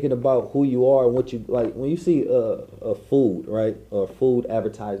 thinking about who you are and what you like. When you see a food, right, or food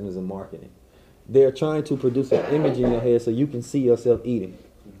advertisements and marketing, they're trying to produce an image in your head so you can see yourself eating,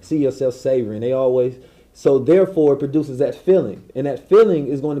 see yourself savoring. They always, so therefore it produces that feeling, and that feeling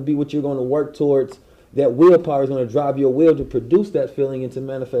is going to be what you're going to work towards. That willpower is going to drive your will to produce that feeling into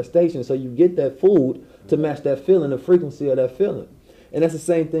manifestation. So you get that food to match that feeling, the frequency of that feeling. And that's the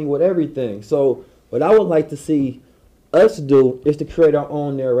same thing with everything. So what I would like to see us do is to create our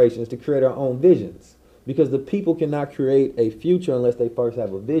own narrations, to create our own visions. Because the people cannot create a future unless they first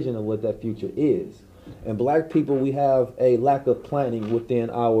have a vision of what that future is. And black people, we have a lack of planning within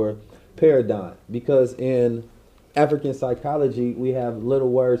our paradigm. Because in African psychology, we have little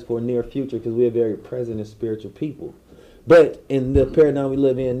words for near future because we are very present and spiritual people. But in the paradigm we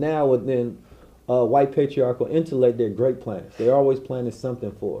live in now, within white patriarchal intellect, they're great planners. They're always planning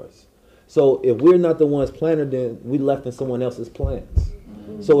something for us. So if we're not the ones planner, then we left in someone else's plans.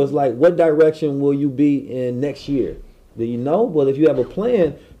 Mm-hmm. So it's like, what direction will you be in next year? Do you know? Well, if you have a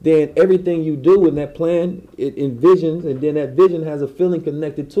plan, then everything you do in that plan, it envisions, and then that vision has a feeling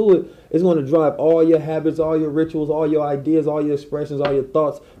connected to it. It's going to drive all your habits, all your rituals, all your ideas, all your expressions, all your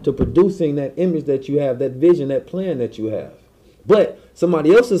thoughts to producing that image that you have, that vision, that plan that you have. But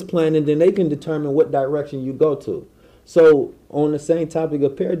somebody else is planning, then they can determine what direction you go to. So on the same topic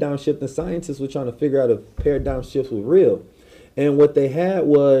of paradigm shift, and scientists were trying to figure out if paradigm shifts were real. And what they had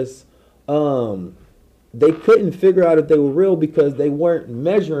was they couldn't figure out if they were real because they weren't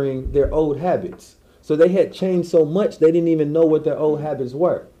measuring their old habits. So they had changed so much, they didn't even know what their old habits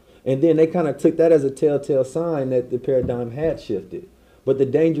were. And then they kind of took that as a telltale sign that the paradigm had shifted. But the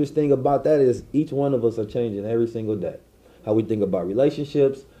dangerous thing about that is each one of us are changing every single day. How we think about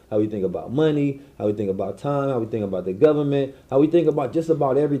relationships, how we think about money, how we think about time, how we think about the government, how we think about just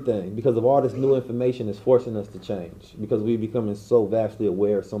about everything, because of all this new information is forcing us to change, because we're becoming so vastly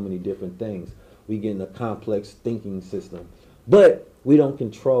aware of so many different things. We get in a complex thinking system, but we don't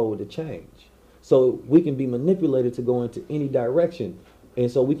control the change. So we can be manipulated to go into any direction,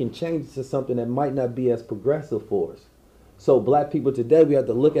 and so we can change to something that might not be as progressive for us. So black people today, we have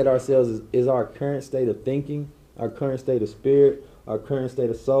to look at ourselves as is our current state of thinking, our current state of spirit, our current state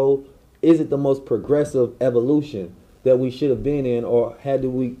of soul, is it the most progressive evolution that we should have been in, or had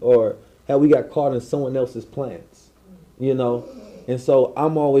we got caught in someone else's plans, you know? And so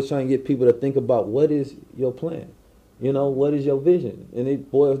I'm always trying to get people to think about, what is your plan? You know, what is your vision? And it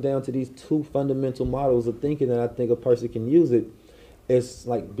boils down to these two fundamental models of thinking that I think a person can use it. It's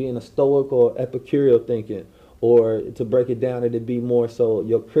like being a stoic or epicurean thinking, or to break it down, it'd be more so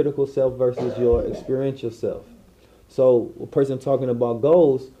your critical self versus your experiential self. So a person talking about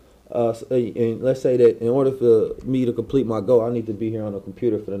goals, and let's say that in order for me to complete my goal, I need to be here on a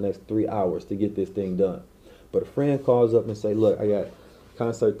computer for the next 3 hours to get this thing done. But a friend calls up and say, look, I got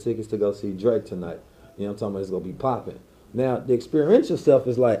concert tickets to go see Drake tonight. You know what I'm talking about? It's going to be popping. Now, the experiential self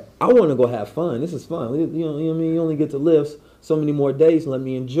is like, I want to go have fun. This is fun. You know what I mean? You only get to live so many more days. Let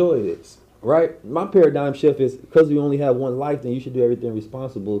me enjoy this. Right? My paradigm shift is, because we only have one life, then you should do everything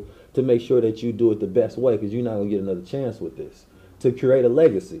responsible to make sure that you do it the best way, because you're not going to get another chance with this, to create a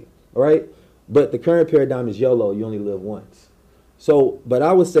legacy. Right? But the current paradigm is YOLO. You only live once. So, but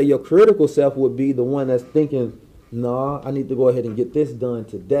I would say your critical self would be the one that's thinking, nah, I need to go ahead and get this done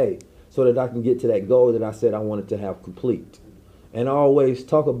today so that I can get to that goal that I said I wanted to have complete. And I always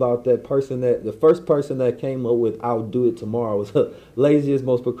talk about that person that, the first person that came up with I'll do it tomorrow was the laziest,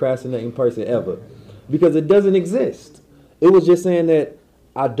 most procrastinating person ever. Because it doesn't exist. It was just saying that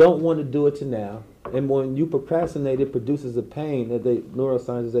I don't want to do it to now. And when you procrastinate, it produces a pain that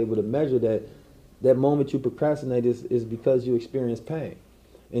neuroscience is able to measure, that moment you procrastinate is because you experience pain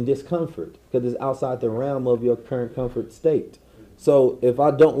and discomfort, because it's outside the realm of your current comfort state. So if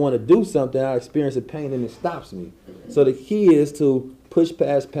I don't want to do something, I experience a pain and it stops me. So the key is to push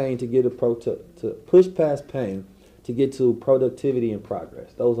past pain to get to productivity and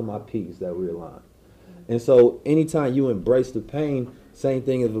progress. Those are my P's that we align. And so anytime you embrace the pain, same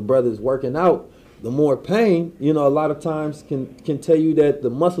thing as a brother's working out, the more pain, you know, a lot of times can tell you that the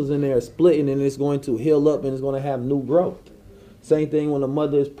muscles in there are splitting and it's going to heal up and it's going to have new growth. Same thing when a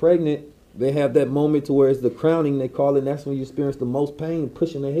mother is pregnant, they have that moment to where it's the crowning, they call it, and that's when you experience the most pain,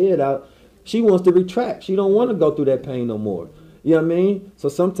 pushing her head out. She wants to retract. She don't want to go through that pain no more. You know what I mean? So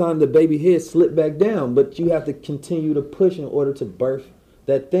sometimes the baby head slip back down, but you have to continue to push in order to birth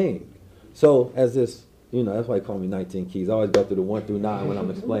that thing. So as this, you know, that's why they call me 19 Keys. I always go through the 1 through 9 when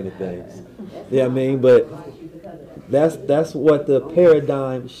I'm explaining things. You know what I mean? But that's what the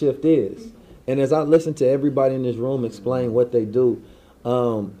paradigm shift is. And as I listen to everybody in this room explain what they do,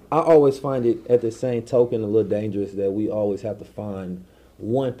 I always find it at the same token a little dangerous that we always have to find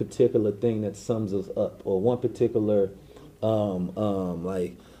one particular thing that sums us up, or one particular,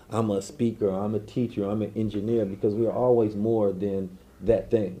 like I'm a speaker, I'm a teacher, I'm an engineer, because we are always more than that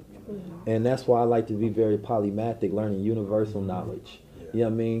thing. And that's why I like to be very polymathic, learning universal knowledge. You know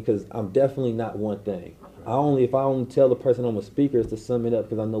what I mean? Because I'm definitely not one thing. If I only tell the person I'm a speaker, is to sum it up,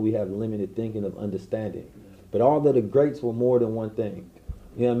 because I know we have limited thinking of understanding. But all of the greats were more than one thing.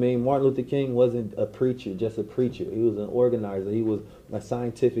 You know what I mean? Martin Luther King wasn't a preacher, just a preacher. He was an organizer. He was a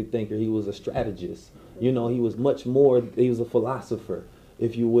scientific thinker. He was a strategist. You know, he was much more. He was a philosopher,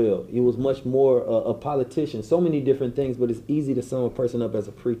 if you will. He was much more a politician. So many different things, but it's easy to sum a person up as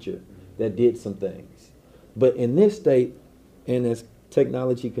a preacher that did some things. But in this state, and as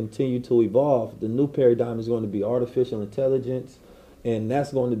technology continue to evolve, the new paradigm is going to be artificial intelligence, and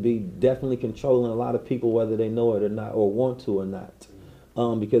that's going to be definitely controlling a lot of people, whether they know it or not, or want to or not.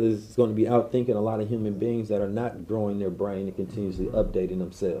 Because it's going to be outthinking a lot of human beings that are not growing their brain and continuously updating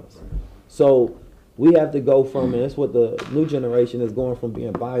themselves. So we have to go from, and that's what the new generation is going from,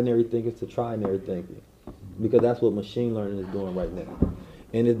 being binary thinkers to trinary thinking, because that's what machine learning is doing right now.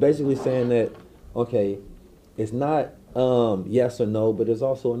 And it's basically saying that, okay, it's not yes or no, but it's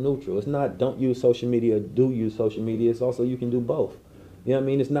also a neutral. It's not don't use social media, do use social media. It's also you can do both. You know what I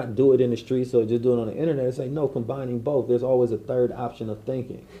mean? It's not do it in the streets or just do it on the internet. It's like, no, combining both. There's always a third option of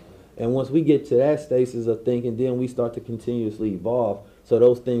thinking. And once we get to that stasis of thinking, then we start to continuously evolve so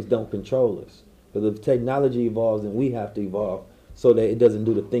those things don't control us. Because if technology evolves, then we have to evolve so that it doesn't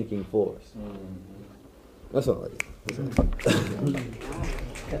do the thinking for us. That's all right.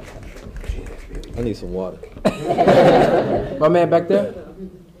 I need some water. My man back there.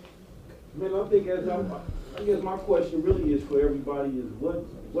 Man, I think I guess my question really is for everybody is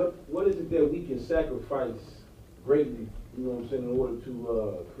what is it that we can sacrifice greatly, you know what I'm saying, in order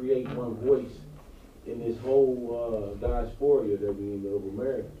to create one voice in this whole diaspora that we in of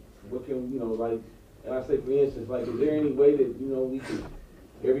America? What can, you know, like, and I say for instance, like, is there any way that, you know, we could,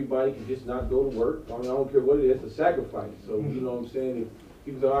 everybody can just not go to work? I mean, I don't care what it is, it's a sacrifice. So, you know what I'm saying? If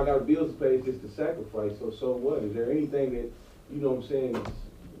people say, oh, I got bills to pay, it's just a sacrifice. So what? Is there anything that, you know what I'm saying,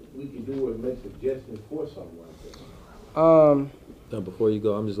 we can do or make suggestions for something like that? Now, before you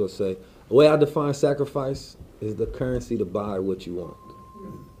go, I'm just gonna say, the way I define sacrifice is the currency to buy what you want.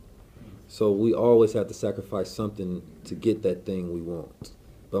 So we always have to sacrifice something to get that thing we want.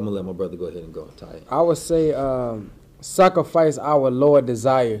 But I'm gonna let my brother go ahead and go and tie it. I would say sacrifice our lower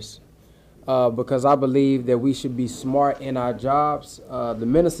desires, because I believe that we should be smart in our jobs. The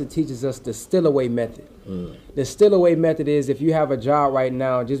minister teaches us the still away method. The still away method is, if you have a job right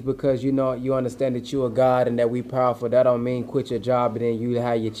now, just because you know you understand that you are God and that we powerful, that don't mean quit your job and then you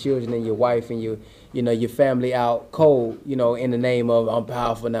have your children and your wife and your family out cold, in the name of I'm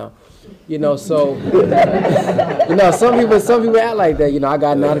powerful now. So some people act like that. I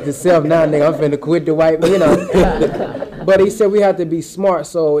got knowledge of self now, nigga. I'm finna quit the white man. But he said we have to be smart.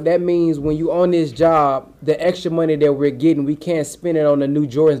 So that means when you on this job, the extra money that we're getting, we can't spend it on the new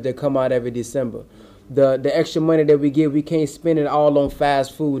Jordans that come out every December. The extra money that we get, we can't spend it all on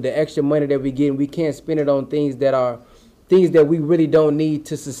fast food. The extra money that we get, we can't spend it on things that we really don't need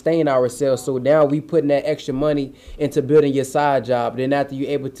to sustain ourselves. So now we putting that extra money into building your side job. Then after you're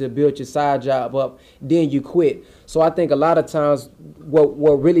able to build your side job up, then you quit. So I think a lot of times what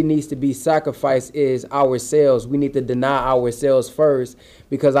really needs to be sacrificed is ourselves. We need to deny ourselves first,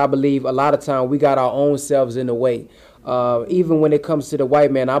 because I believe a lot of times we got our own selves in the way. Even when it comes to the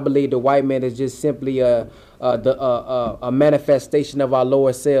white man, I believe the white man is just simply a manifestation of our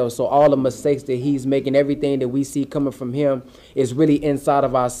lower selves. So all the mistakes that he's making, everything that we see coming from him is really inside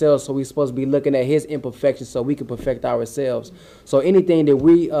of ourselves. So we're supposed to be looking at his imperfections so we can perfect ourselves. So anything that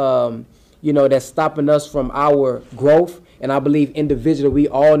we, that's stopping us from our growth, and I believe individually we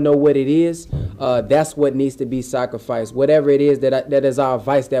all know what it is, that's what needs to be sacrificed. Whatever it is that is our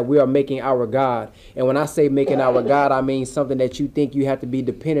vice, that we are making our God. And when I say making our God, I mean something that you think you have to be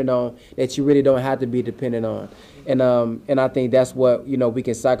dependent on that you really don't have to be dependent on. And I think that's what we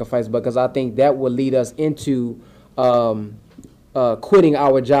can sacrifice, because I think that will lead us into quitting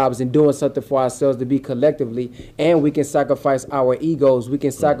our jobs and doing something for ourselves to be collectively. And we can sacrifice our egos. We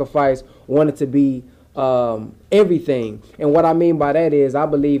can sacrifice wanting to be everything. And what I mean by that is, I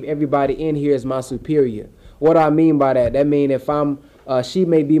believe everybody in here is my superior. What do I mean by that? That means if she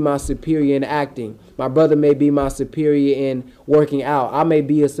may be my superior in acting. My brother may be my superior in working out. I may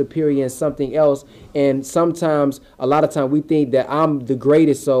be a superior in something else. And sometimes, a lot of times, we think that I'm the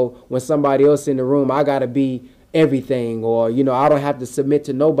greatest. So when somebody else in the room, I got to be everything, or I don't have to submit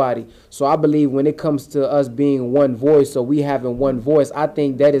to nobody. So I believe when it comes to us being one voice, so we having one voice, I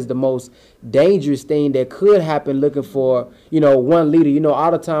think that is the most dangerous thing that could happen, looking for one leader. All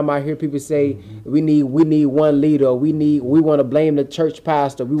the time I hear people say we need one leader, we want to blame the church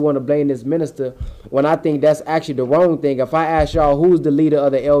pastor, we want to blame this minister, when I think that's actually the wrong thing. If I ask y'all who's the leader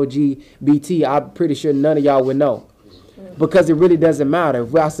of the LGBT, I'm pretty sure none of y'all would know. Because it really doesn't matter.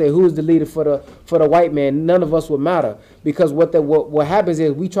 If I say who's the leader for the white man, none of us would matter. Because what happens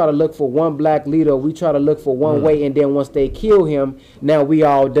is we try to look for one black leader, we try to look for one way, and then once they kill him, now we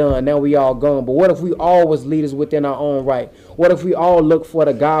all done, now we all gone. But what if we all was leaders within our own right? What if we all look for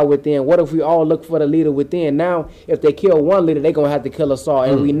the God within? What if we all look for the leader within? Now, if they kill one leader, they're going to have to kill us all.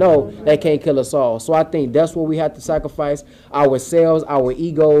 And we know they can't kill us all. So I think that's what we have to sacrifice, ourselves, our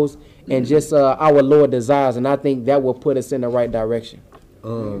egos, and just our lower desires, and I think that will put us in the right direction.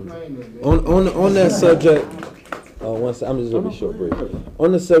 On that subject, I'm just gonna be short, brief.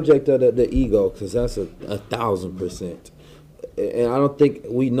 On the subject of the ego, because that's 1,000%, and I don't think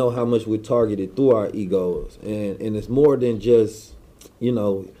we know how much we're targeted through our egos, and it's more than just you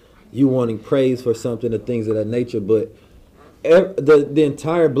wanting praise for something or things of that nature, but the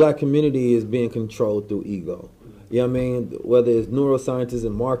entire black community is being controlled through ego. You know what I mean? Whether it's neuroscientists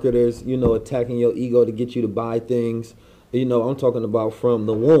and marketers, attacking your ego to get you to buy things. I'm talking about from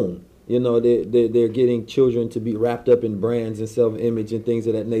the womb. They're getting children to be wrapped up in brands and self-image and things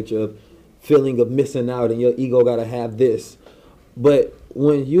of that nature, of feeling of missing out, and your ego got to have this. But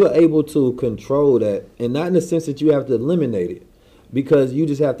when you are able to control that, and not in the sense that you have to eliminate it, because you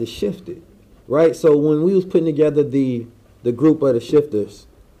just have to shift it, right? So when we was putting together the group of the shifters,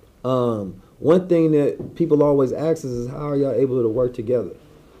 one thing that people always ask us is, how are y'all able to work together?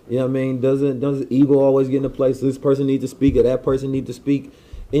 You know what I mean? Doesn't ego always get in a place? This person needs to speak or that person needs to speak?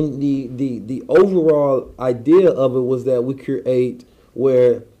 And the overall idea of it was that we create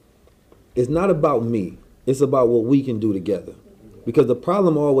where it's not about me. It's about what we can do together. Because the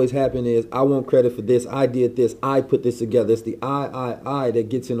problem always happens is, I want credit for this, I did this, I put this together. It's the I that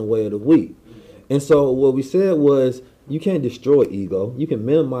gets in the way of the we. And so what we said was, you can't destroy ego. You can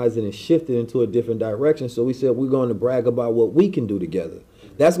minimize it and shift it into a different direction. So we said we're going to brag about what we can do together.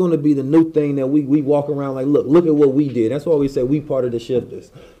 That's going to be the new thing that we walk around like, look at what we did. That's why we say we part of the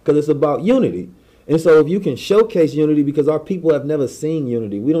shifters. Because it's about unity. And so if you can showcase unity, because our people have never seen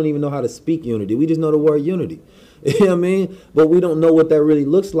unity. We don't even know how to speak unity. We just know the word unity. You know what I mean? But we don't know what that really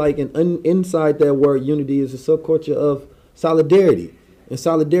looks like. And inside that word unity is a subculture of solidarity. And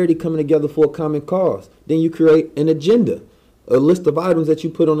solidarity coming together for a common cause. Then you create an agenda, a list of items that you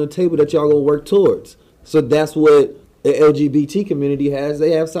put on the table that y'all gonna work towards. So that's what the LGBT community has.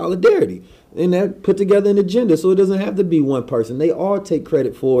 They have solidarity. And that put together an agenda. So it doesn't have to be one person. They all take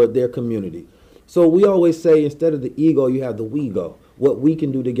credit for their community. So we always say, instead of the ego, you have the we go. What we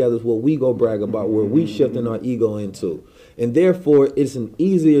can do together is what we go brag about, where we shifting our ego into. And therefore, it's an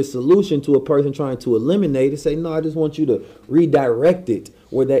easier solution to a person trying to eliminate it. Say, no, I just want you to redirect it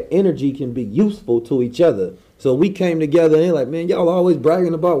where that energy can be useful to each other. So we came together and they're like, man, y'all always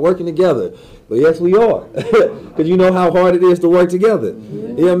bragging about working together. But yes, we are. Because you know how hard it is to work together.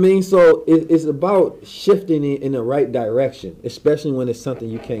 You know what I mean? So it's about shifting it in the right direction, especially when it's something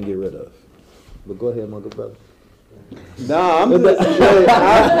you can't get rid of. But go ahead, my good brother. Nah, I'm just saying,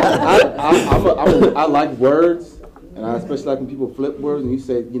 I like words, and I especially like when people flip words, and you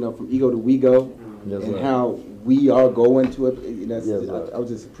say, you know, from ego to we go, yes, and how we are going to it. That's, yes, I was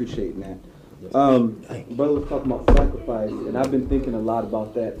just appreciating that. Yes. Brother was talking about sacrifice, and I've been thinking a lot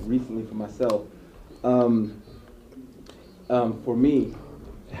about that recently for myself. For me,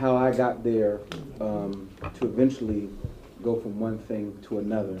 how I got there to eventually go from one thing to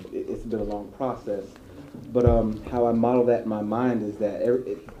another. It's been a long process. But how I model that in my mind is that,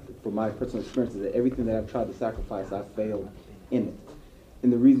 from my personal experience, is that everything that I've tried to sacrifice, I failed in it.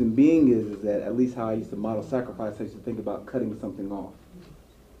 And the reason being is that, at least how I used to model sacrifice, I used to think about cutting something off.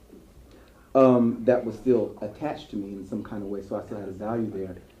 That was still attached to me in some kind of way, so I still had a value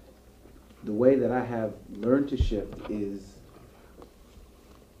there. The way that I have learned to shift is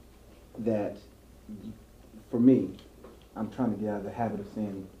that, for me, I'm trying to get out of the habit of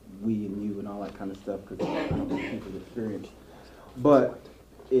saying we and you and all that kind of stuff, because I don't think people's experience. But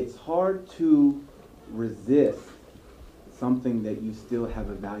it's hard to resist something that you still have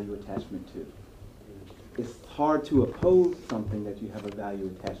a value attachment to. It's hard to oppose something that you have a value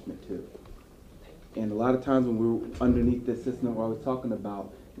attachment to. And a lot of times when we're underneath this system that we're always talking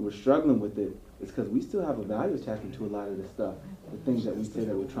about, and we're struggling with it, it's because we still have a value attachment to a lot of this stuff, the things that we say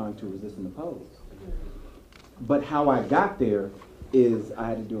that we're trying to resist and oppose. But how I got there is I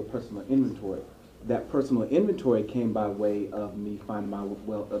had to do a personal inventory. That personal inventory came by way of me finding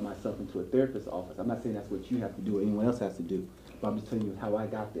myself into a therapist's office. I'm not saying that's what you have to do or anyone else has to do, but I'm just telling you how I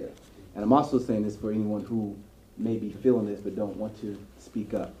got there. And I'm also saying this for anyone who may be feeling this but don't want to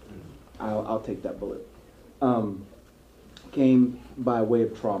speak up. I'll take that bullet. Came by way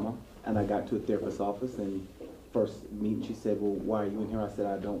of trauma, and I got to a therapist's office, and first meeting she said, well, why are you in here? I said,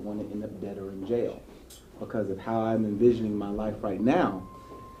 I don't want to end up dead or in jail. Because of how I'm envisioning my life right now,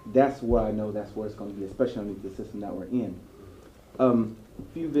 that's where I know that's where it's going to be, especially underneath the system that we're in. A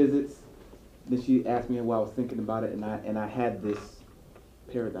few visits, then she asked me while I was thinking about it, and I had this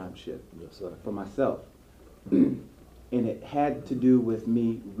paradigm shift for myself. And it had to do with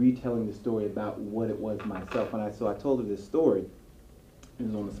me retelling the story about what it was myself. So I told her this story, it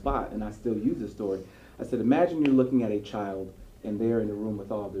was on the spot, and I still use this story. I said, imagine you're looking at a child, and they're in the room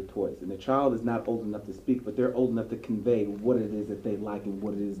with all of their toys. And the child is not old enough to speak, but they're old enough to convey what it is that they like and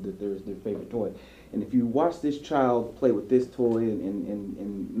what it is that is their favorite toy. And if you watch this child play with this toy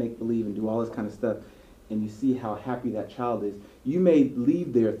and make believe and do all this kind of stuff, and you see how happy that child is, you may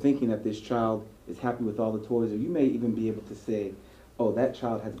leave there thinking that this child is happy with all the toys, or you may even be able to say, oh, that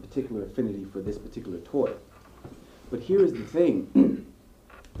child has a particular affinity for this particular toy. But here's the thing.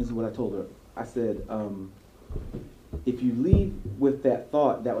 This is what I told her. I said, if you leave with that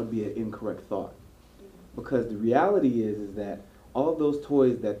thought, that would be an incorrect thought. Because the reality is that all of those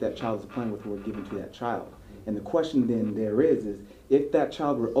toys that child is playing with were given to that child. And the question then there is if that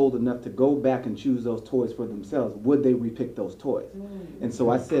child were old enough to go back and choose those toys for themselves, would they repick those toys? And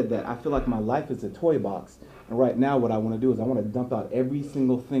so I said that I feel like my life is a toy box, And right now what I want to do is I want to dump out every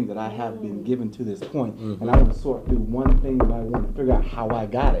single thing that I have been given to this point, and I want to sort through one thing that I want to figure out how I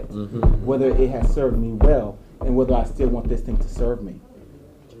got it, whether it has served me well, and whether I still want this thing to serve me.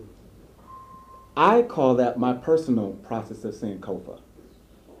 I call that my personal process of Sankofa.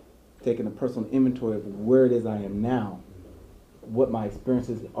 Taking a personal inventory of where it is I am now, what my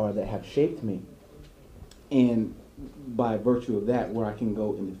experiences are that have shaped me, and by virtue of that, where I can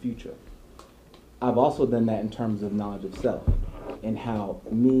go in the future. I've also done that in terms of knowledge of self and how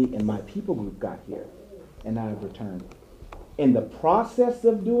me and my people group got here, and now I've returned. In the process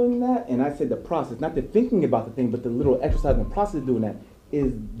of doing that, and I said the process, not the thinking about the thing, but the little exercise in the process of doing that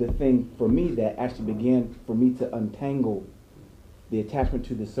is the thing for me that actually began for me to untangle the attachment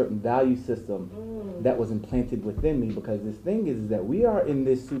to this certain value system that was implanted within me, because this thing is that we are in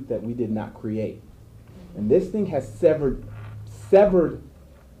this suit that we did not create. And this thing has severed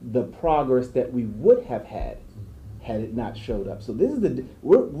the progress that we would have had it not showed up. So this is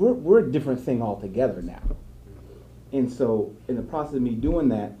we're a different thing altogether now. And so in the process of me doing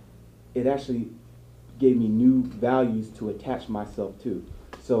that, it actually gave me new values to attach myself to.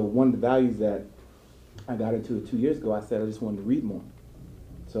 So one of the values that I got into it 2 years ago, I said I just wanted to read more.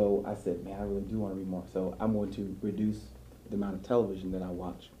 So I said, man, I really do want to read more. So I'm going to reduce the amount of television that I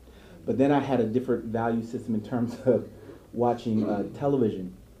watch. But then I had a different value system in terms of watching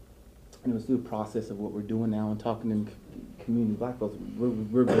television. And it was through the process of what we're doing now and talking in community black folks.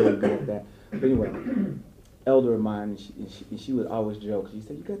 We're very good at that. But anyway, elder of mine, and she would always joke. She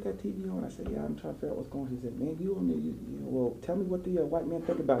said, "You got that TV on?" I said, "Yeah, I'm trying to figure out what's going on." She said, "Man, you on there? Well, tell me what the white man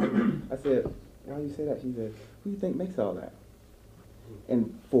think about it." I said, "Why do you say that?" She said, "Who do you think makes all that?"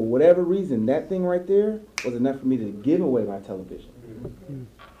 And for whatever reason, that thing right there was enough for me to give away my television.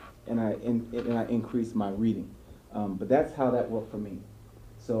 And I increased my reading. But that's how that worked for me.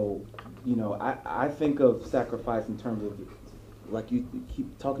 So, you know, I think of sacrifice in terms of, like you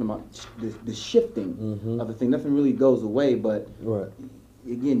keep talking about, the shifting of the thing. Nothing really goes away, but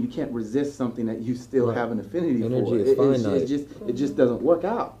again, you can't resist something that you still have an affinity Energy for. is finite. It just doesn't work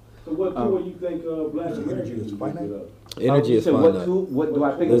out. So what tool you think Black America is finite? Energy is finite. What do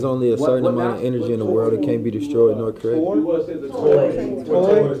I think? There's only a certain amount of energy in the world that can't be destroyed nor created.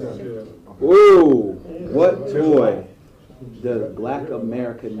 Ooh, what toy does Black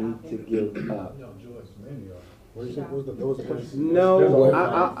America need to give up? No,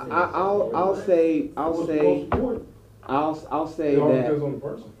 I'll say that.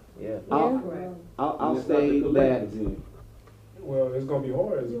 Well, it's gonna be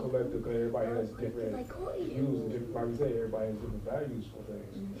hard as a collective because everybody has different views and different, like we say, everybody has different values for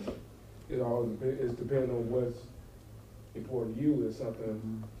things. It's depending on what's important to you. It's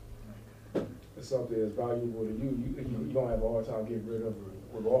something that's valuable to you. You don't have a hard time getting rid of it,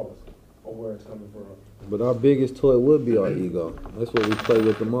 regardless of where it's coming from. But our biggest toy would be our ego. That's what we play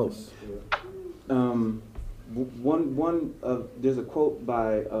with the most. There's a quote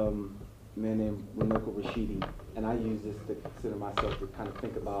by a man named Runoko Rashidi, and I use this to consider myself to kind of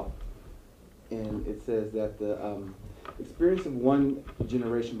think about. And it says that the experience of one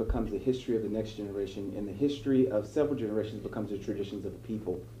generation becomes the history of the next generation, and the history of several generations becomes the traditions of the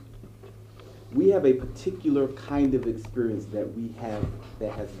people. We have a particular kind of experience that we have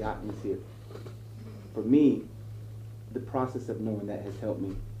that has gotten us here. For me, the process of knowing that has helped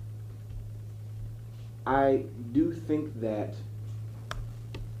me. I do think that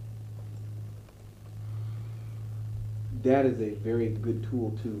that is a very good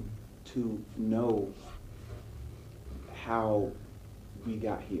tool to know how we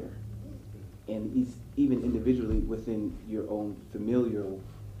got here. And even individually within your own familial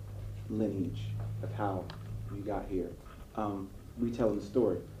lineage of how you got here. Retelling the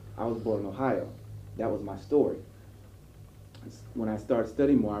story. I was born in Ohio. That was my story. When I started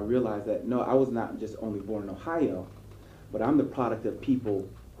studying more, I realized that no, I was not just only born in Ohio, but I'm the product of people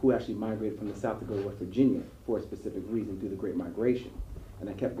who actually migrated from the South to go to West Virginia for a specific reason through the Great Migration. And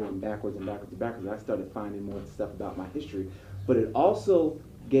I kept going backwards and backwards and backwards. And I started finding more stuff about my history. But it also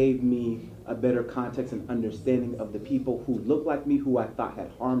gave me a better context and understanding of the people who looked like me, who I thought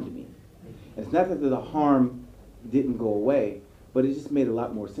had harmed me. And it's not that the harm didn't go away, but it just made a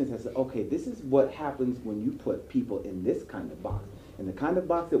lot more sense. I said, okay, this is what happens when you put people in this kind of box. And the kind of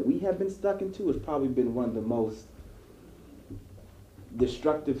box that we have been stuck into has probably been one of the most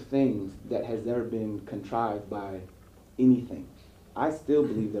destructive things that has ever been contrived by anything. I still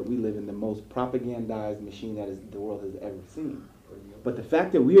believe that we live in the most propagandized machine that the world has ever seen. But the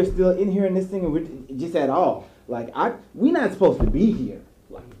fact that we are still in here in this thing, and we're just at all, like, we're not supposed to be here,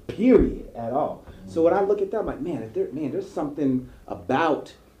 like, period, at all. So when I look at that, I'm like, man, there's something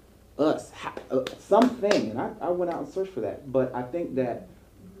about something, and I went out and searched for that. But I think that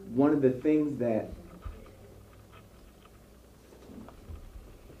one of the things that,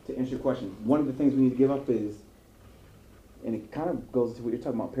 to answer your question, one of the things we need to give up is, and it kind of goes to what you're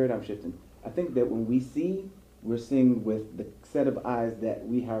talking about, paradigm shifting. I think that when we see, we're seeing with the set of eyes that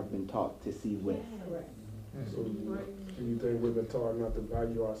we have been taught to see with. So do you think we've been taught not to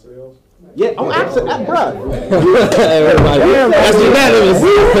value ourselves? Yeah, oh, absolutely, bro.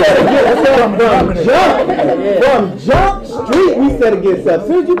 From jump street, we said against us. As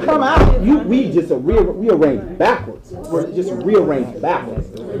soon as you come out, we just rearrange backwards. We're just rearranged backwards.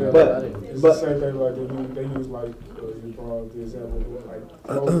 But it's the same thing like they use like you brought the example like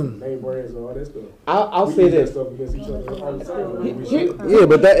name brands and all that stuff. I'll say this. Stuff against each other all the time. Yeah,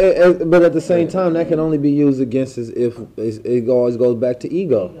 but at the same time, that can only be used against us if it always goes back to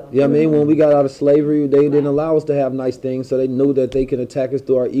ego. You know what I mean? When we got out of slavery, they didn't allow us to have nice things, so they knew that they can attack us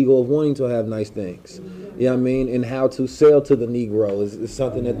through our ego of wanting to have nice things. You know what I mean? And how to sell to the Negro is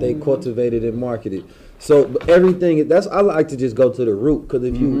something that they cultivated and marketed. So everything, I like to just go to the root, because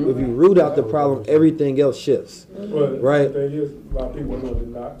if you root out the problem, everything else shifts. But right? The thing is, a lot of people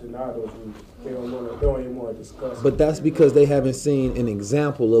don't deny those roots. They don't even want to discuss. But that's because they haven't seen an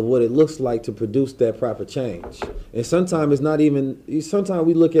example of what it looks like to produce that proper change. And sometimes it's not even, sometimes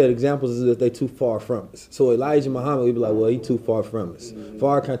we look at examples as if they're too far from us. So Elijah Muhammad, we be like, well, he's too far from us.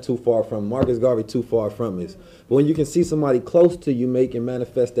 Farrakhan too far from us. Marcus Garvey too far from us. But when you can see somebody close to you make and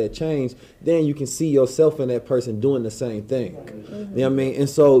manifest that change, then you can see yourself in that person doing the same thing. You know what I mean? And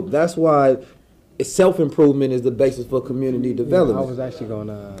so that's why self-improvement is the basis for community development. I was actually going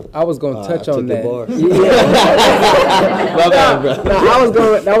to touch on that. I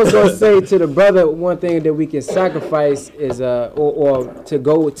was going to say to the brother, one thing that we can sacrifice is, or to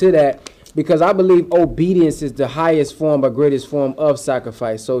go to that, because I believe obedience is the highest form or greatest form of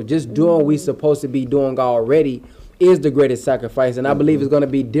sacrifice. So just doing what we're supposed to be doing already is the greatest sacrifice, and I believe it's going to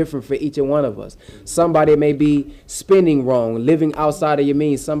be different for each and one of us. Somebody may be spending wrong, living outside of your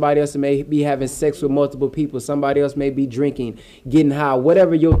means. Somebody else may be having sex with multiple people. Somebody else may be drinking, getting high.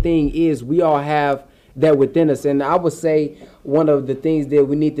 Whatever your thing is, we all have that within us. And I would say one of the things that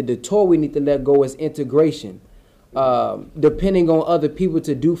we need to let go is integration. Depending on other people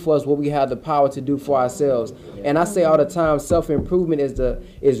to do for us what we have the power to do for ourselves. And I say all the time, self-improvement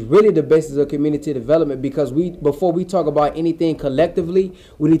is really the basis of community development, because before we talk about anything collectively,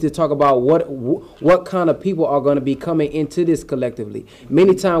 we need to talk about what kind of people are going to be coming into this collectively.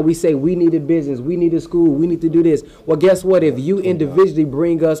 Many times we say we need a business, we need a school, we need to do this. Well, guess what? If you individually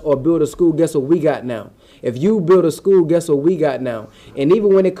bring us or build a school, guess what we got now? If you build a school, guess what we got now? And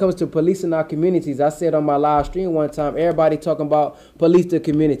even when it comes to policing our communities, I said on my live stream one time, everybody talking about police the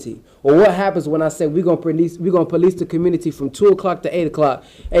community. Well, what happens when I say we're gonna police the community from 2 o'clock to 8 o'clock?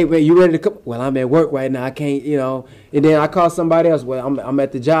 Hey, man, you ready to come? Well, I'm at work right now. I can't, And then I call somebody else. Well, I'm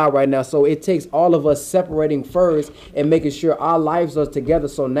at the job right now. So it takes all of us separating first and making sure our lives are together.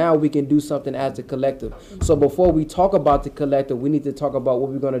 So now we can do something as a collective. So before we talk about the collective, we need to talk about what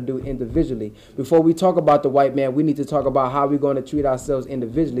we're gonna do individually. Before we talk about the white man, we need to talk about how we're gonna treat ourselves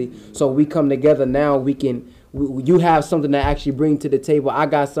individually. So we come together now. You have something to actually bring to the table. I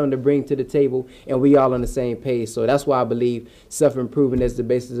got something to bring to the table, and we all on the same page. So that's why I believe self-improvement is the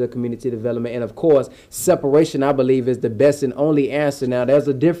basis of community development. And of course, separation, I believe, is the best and only answer. Now, there's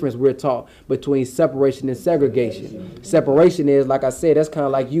a difference we're taught between separation and segregation. Separation is, like I said, that's kind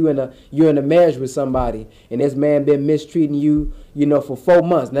of like you're in a marriage with somebody, and this man been mistreating you, for 4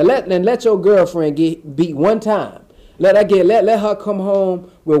 months. Now let your girlfriend get beat one time. Let her come home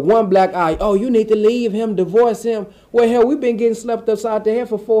with one black eye. Oh, you need to leave him, divorce him. Well, hell, we've been getting slept upside the head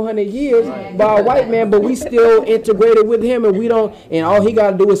for 400 years by a white man, but we still integrated with him, and all he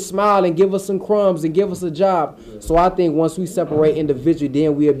got to do is smile and give us some crumbs and give us a job. So I think once we separate individually,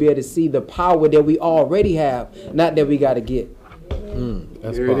 then we'll be able to see the power that we already have, not that we got to get.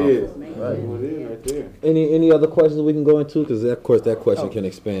 That's there powerful. It is. Right. It is right there. Any other questions we can go into? Because of course that question can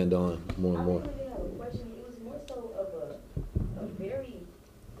expand on more and more.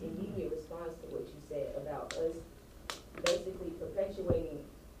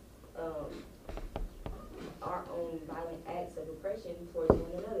 Our own violent acts of oppression towards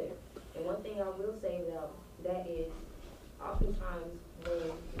one another. And one thing I will say about that is, oftentimes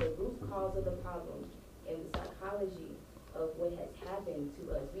when the root cause of the problem and the psychology of what has happened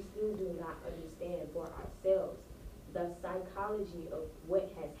to us, we still do not understand for ourselves the psychology of what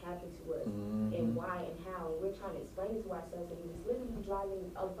has happened to us and why and how. And we're trying to explain it to ourselves, and it's literally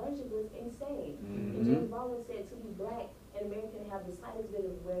driving a bunch of us insane. And James Baldwin said to be black in America and have the slightest bit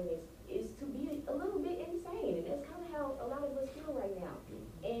of awareness is to be a little bit insane, and that's kind of how a lot of us feel right now.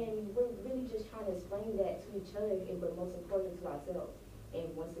 And we're really just trying to explain that to each other, but most importantly to ourselves.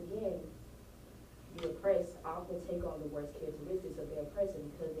 And once again, the oppressed often take on the worst characteristics of their oppressor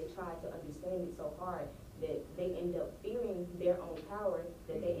because they try to understand it so hard that they end up fearing their own power,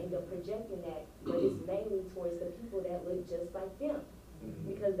 that they end up projecting that, but it's mainly towards the people that look just like them.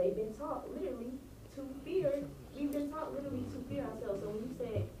 Because they've been taught literally to fear, we've been taught literally to fear ourselves. So when you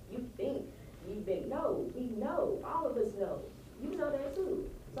said, you think, no, we know, all of us know. You know that too.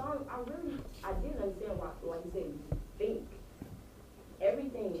 So I didn't understand why, like you said, you think.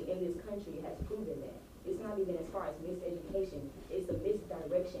 Everything in this country has proven that. It's not even as far as miseducation, it's a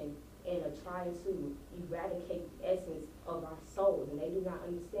misdirection and a trying to eradicate the essence of our souls. And they do not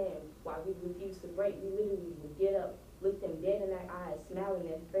understand why we refuse to break. We literally will get up, look them dead in their eyes, smile in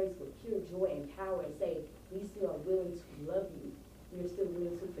their face with pure joy and power and say, we still are willing to love you. We are still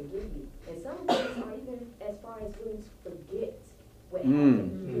willing to forgive you. And some of us are even as far as willing to forget what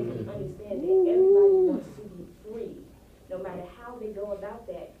happened. We understand that everybody wants to be free. No matter how they go about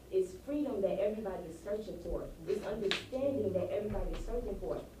that, it's freedom that everybody is searching for. It's understanding that everybody is searching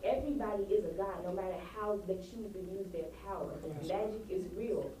for. Everybody is a God, no matter how they choose to use their power. Magic is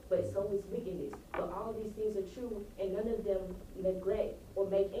real, but so is wickedness. But all of these things are true, and none of them neglect or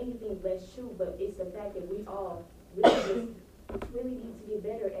make anything less true, but it's the fact that we all really need to get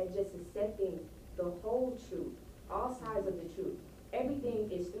better at just accepting the whole truth, all sides of the truth.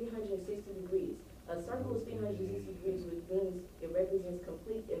 Everything is 360 degrees. A circle is 360 degrees, which means it represents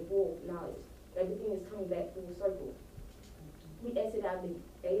complete and full knowledge. Everything is coming back full circle. We exit out the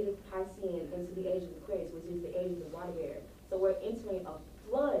age of Piscean into the age of Aquarius, which is the age of the water bearer. So we're entering a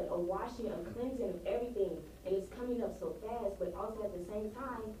flood, a washing, a cleansing of everything, and it's coming up so fast, but also at the same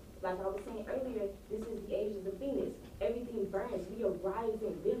time, like I was saying earlier, this is the age of the Venus. Everything burns. We are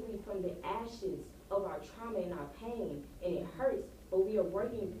rising literally from the ashes of our trauma and our pain, and it hurts, but we are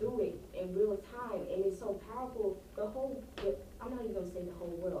working through it in real time, and it's so powerful. I'm not even going to say the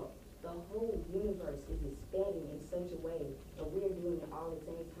whole world. The whole universe is expanding in such a way, and we are doing it all at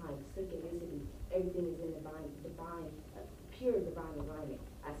the same time. Synchronicity, everything is in pure divine alignment.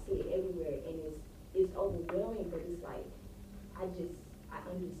 I see it everywhere, and it's overwhelming, but it's like, I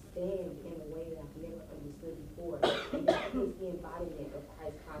understand in a way that I've never understood before. And that is the embodiment of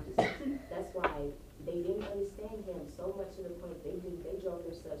Christ consciousness. That's why they didn't understand him so much to the point they drove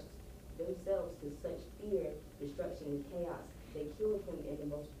themselves to such fear, destruction, and chaos. They killed him in the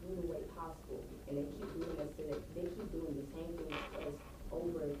most brutal way possible, and they keep doing the same thing to us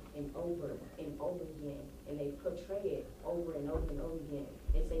over and over and over again, and they portray it over and over and over again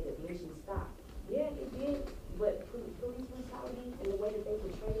and say that lynching stopped. Yeah, it did, but police brutality and the way that they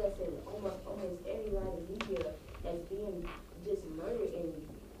portray us and almost everybody we hear as being just murdered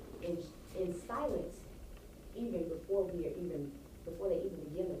in silence, even before they even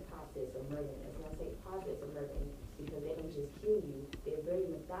begin the process of murdering us. And I say process of murdering because they don't just kill you; they're very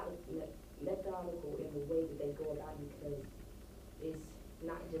methodical in the way that they go about it, because it's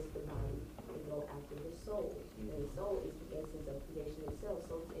not just the body; they go after the soul, and the soul is the essence of creation itself.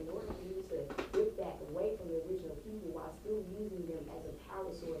 So, in order for you to rip that away from the original people while still using them as a power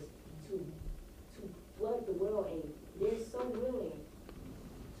source to flood the world, and they're so willing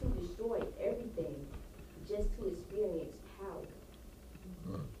to destroy everything just to experience power.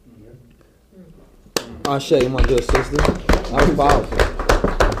 Ashe, my good sister. That was powerful.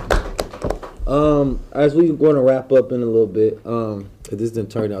 As we're going to wrap up in a little bit, because this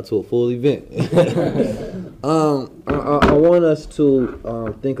didn't turn out to a full event. I want us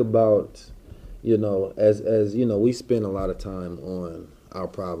to think about, as you know, we spend a lot of time on our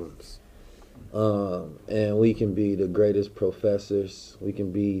problems. And we can be the greatest professors. We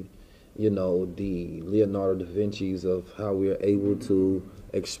can be, the Leonardo da Vinci's of how we are able to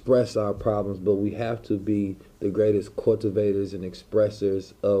express our problems, but we have to be the greatest cultivators and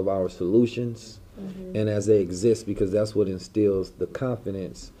expressors of our solutions, and as they exist, because that's what instills the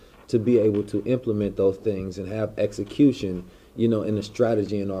confidence to be able to implement those things and have execution, in the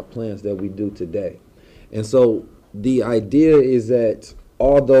strategy and our plans that we do today. And so the idea is that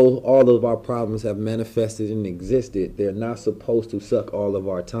although all of our problems have manifested and existed, they're not supposed to suck all of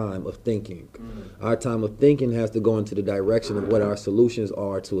our time of thinking. Our time of thinking has to go into the direction of what our solutions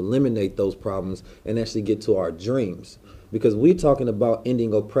are to eliminate those problems and actually get to our dreams. Because we're talking about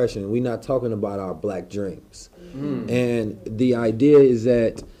ending oppression, we're not talking about our black dreams. And the idea is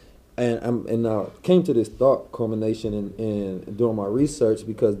that, and I came to this thought culmination in during my research,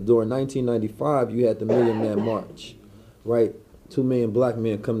 because during 1995 you had the Million Man March, right? 2 million black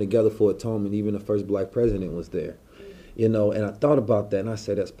men come together for atonement. Even the first black president was there, and I thought about that, and I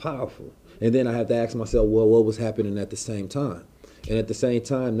said, that's powerful. And then I have to ask myself, well, what was happening at the same time? And at the same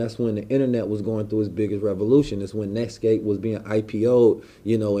time, that's when the internet was going through its biggest revolution. It's when Netscape was being IPO'd,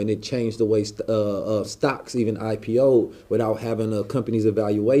 you know, and it changed the way stocks even IPO'd without having a company's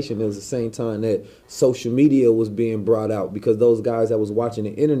evaluation. It was the same time that social media was being brought out, because those guys that was watching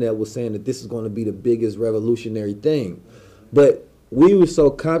the internet was saying that this is going to be the biggest revolutionary thing. But we were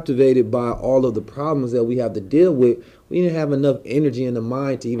so captivated by all of the problems that we have to deal with, we didn't have enough energy in the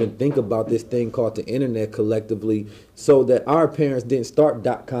mind to even think about this thing called the internet collectively, so that our parents didn't start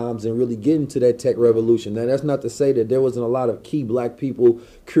 .coms and really get into that tech revolution. Now, that's not to say that there wasn't a lot of key black people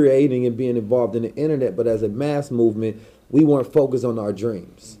creating and being involved in the internet, but as a mass movement, we weren't focused on our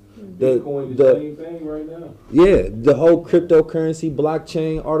dreams. Bitcoin the same thing right now. Yeah, the whole cryptocurrency,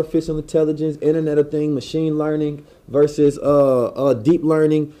 blockchain, artificial intelligence, Internet of Things, machine learning versus deep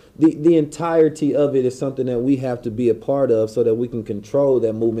learning. The entirety of it is something that we have to be a part of so that we can control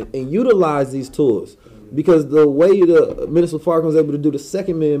that movement and utilize these tools. Because the way the Minister Farrakhan was able to do the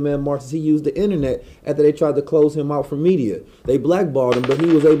second Million Man March is he used the internet after they tried to close him out from media. They blackballed him, but he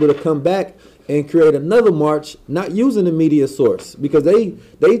was able to come back and create another march, not using the media source, because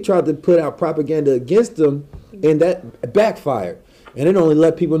they tried to put out propaganda against them, and that backfired. And it only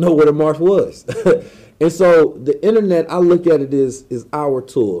let people know what a march was. And so the internet, I look at it is our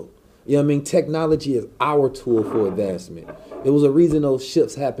tool. You know what I mean? Technology is our tool for advancement. It was a reason those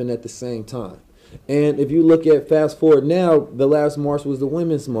shifts happened at the same time. And if you look at fast forward now, the last march was the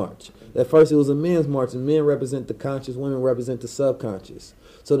women's march. At first it was a men's march, and men represent the conscious, women represent the subconscious.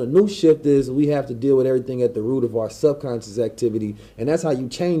 So the new shift is we have to deal with everything at the root of our subconscious activity, and that's how you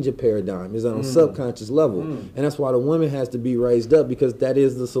change a paradigm, is on a subconscious level. And that's why the woman has to be raised up, because that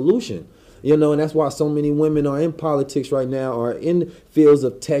is the solution. You know, and that's why so many women are in politics right now, are in fields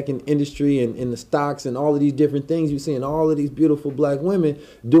of tech and industry and in the stocks and all of these different things. You're seeing all of these beautiful black women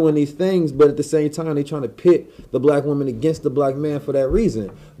doing these things, but at the same time, they're trying to pit the black woman against the black man for that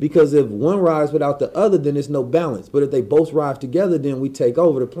reason. Because if one rides without the other, then there's no balance. But if they both ride together, then we take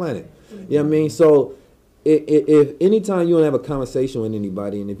over the planet. You know what I mean? So if anytime you want to have a conversation with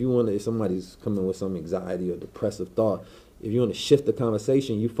anybody, and if somebody's coming with some anxiety or depressive thought, if you want to shift the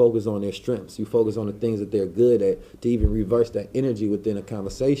conversation, you focus on their strengths. You focus on the things that they're good at to even reverse that energy within a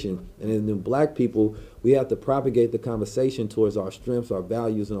conversation. And in black people, we have to propagate the conversation towards our strengths, our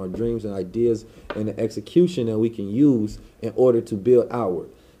values, and our dreams and ideas, and the execution that we can use in order to build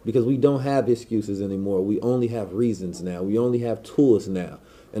outward. Because we don't have excuses anymore. We only have reasons now. We only have tools now.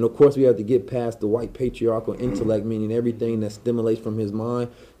 And of course, we have to get past the white patriarchal intellect, meaning everything that stimulates from his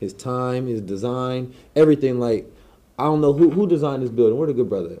mind, his time, his design, everything. Like, I don't know who designed this building. Where the good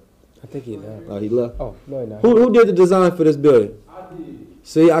brother at? I think he left. Oh, he left? Oh, no, no. Who did the design for this building? I did.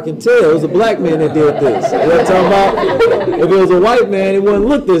 See, I can tell it was a black man that did this. You know what I'm talking about? If it was a white man, it wouldn't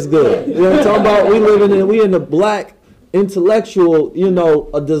look this good. You know what I'm talking about? We in the black intellectual,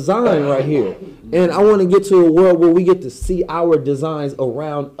 a design right here. And I want to get to a world where we get to see our designs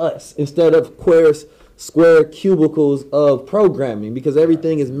around us instead of square cubicles of programming, because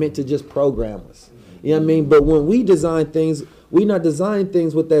everything is meant to just program us. You know what I mean? But when we design things, we not design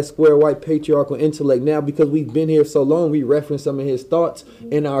things with that square white patriarchal intellect now, because we've been here so long. We reference some of his thoughts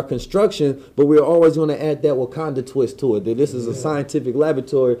in our construction, but we're always going to add that Wakanda twist to it, that this is a scientific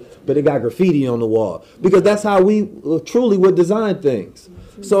laboratory, but it got graffiti on the wall, because that's how we truly would design things.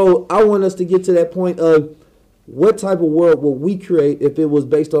 So I want us to get to that point of what type of world will we create if it was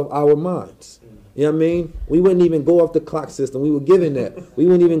based off our minds. You know what I mean? We wouldn't even go off the clock system. We were given that. We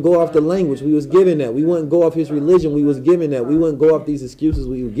wouldn't even go off the language. We was given that. We wouldn't go off his religion. We was given that. We wouldn't go off these excuses.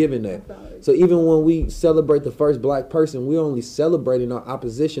 We were given that. So even when we celebrate the first black person, we're only celebrating our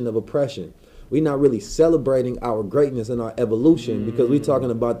opposition of oppression. We're not really celebrating our greatness and our evolution, because we're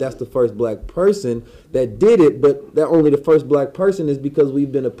talking about that's the first black person that did it, but that only the first black person is because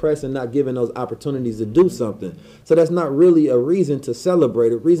we've been oppressed and not given those opportunities to do something. So that's not really a reason to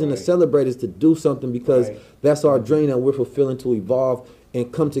celebrate. A reason to celebrate is to do something, because that's our dream that we're fulfilling, to evolve and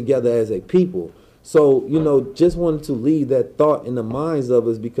come together as a people. So, just wanted to leave that thought in the minds of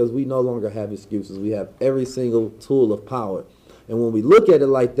us, because we no longer have excuses. We have every single tool of power. And when we look at it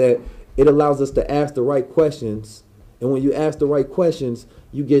like that, it allows us to ask the right questions. And when you ask the right questions,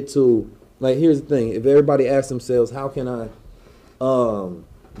 you get to, like, here's the thing. If everybody asks themselves, how can I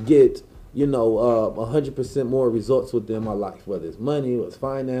get, 100% more results within my life, whether it's money, whether it's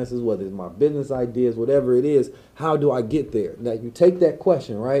finances, whether it's my business ideas, whatever it is, how do I get there? Now, you take that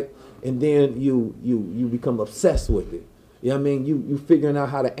question, right? And then you become obsessed with it. You know what I mean? You figuring out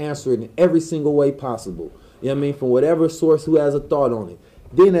how to answer it in every single way possible. You know what I mean? From whatever source who has a thought on it.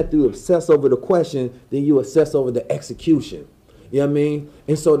 Then after you obsess over the question, then you obsess over the execution. You know what I mean?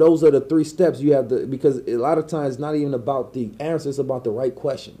 And so those are the 3 steps you have to, because a lot of times it's not even about the answer, it's about the right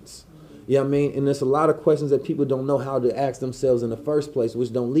questions. You know what I mean? And there's a lot of questions that people don't know how to ask themselves in the first place,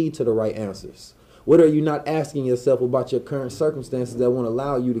 which don't lead to the right answers. What are you not asking yourself about your current circumstances that won't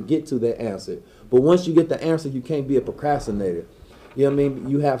allow you to get to that answer? But once you get the answer, you can't be a procrastinator. You know what I mean?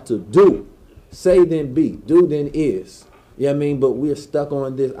 You have to do. Say then be. Do then is. You know what I mean? But we're stuck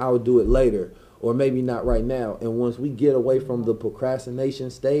on this, I'll do it later. Or maybe not right now. And once we get away from the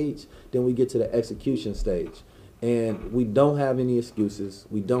procrastination stage, then we get to the execution stage. And we don't have any excuses.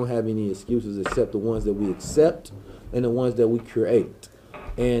 We don't have any excuses except the ones that we accept and the ones that we create.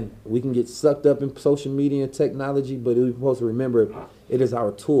 And we can get sucked up in social media and technology, but we're supposed to remember it is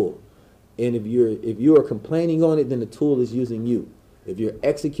our tool. And if you are complaining on it, then the tool is using you. If you're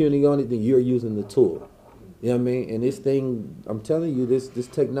executing on it, then you're using the tool. You know what I mean? And this thing, I'm telling you, this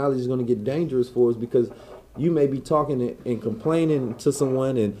technology is going to get dangerous for us, because you may be talking and complaining to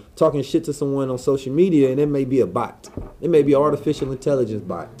someone and talking shit to someone on social media, and it may be a bot. It may be an artificial intelligence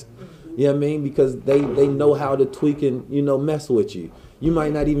bot. You know what I mean? Because they know how to tweak and, mess with you. You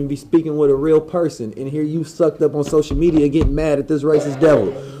might not even be speaking with a real person, and here you sucked up on social media getting mad at this racist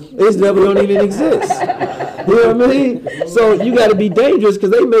devil. This devil don't even exist. You know what I mean? So you got to be dangerous,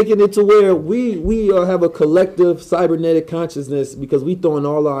 because they making it to where we have a collective cybernetic consciousness, because we throwing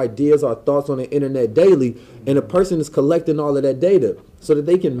all our ideas, our thoughts on the internet daily, and a person is collecting all of that data so that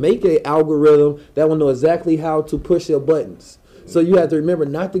they can make an algorithm that will know exactly how to push their buttons. So you have to remember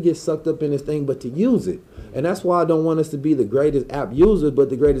not to get sucked up in this thing, but to use it. And that's why I don't want us to be the greatest app users, but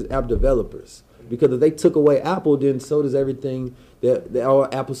the greatest app developers. Because if they took away Apple, then so does everything,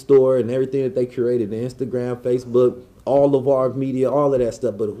 our Apple Store and everything that they created, the Instagram, Facebook, all of our media, all of that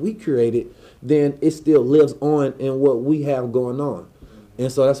stuff. But if we create it, then it still lives on in what we have going on.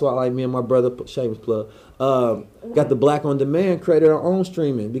 And so that's why, like, me and my brother, shameless plug, got the Black on Demand, created our own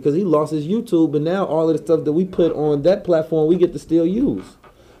streaming, because he lost his YouTube, but now all of the stuff that we put on that platform, we get to still use.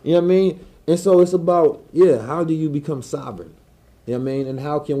 You know what I mean? And so it's about, how do you become sovereign? You know what I mean? And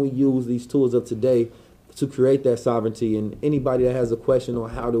how can we use these tools of today to create that sovereignty? And anybody that has a question on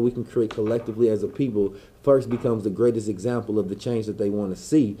how we can create collectively as a people first becomes the greatest example of the change that they want to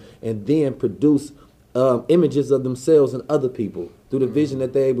see, and then produce images of themselves and other people through the vision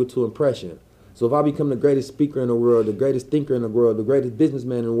that they're able to impression. So if I become the greatest speaker in the world, the greatest thinker in the world, the greatest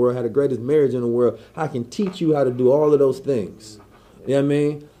businessman in the world, have the greatest marriage in the world, I can teach you how to do all of those things. You know what I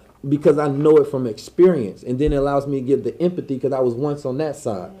mean? Because I know it from experience, and then it allows me to give the empathy, because I was once on that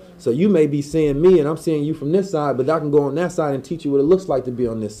side. So you may be seeing me and I'm seeing you from this side, but I can go on that side and teach you what it looks like to be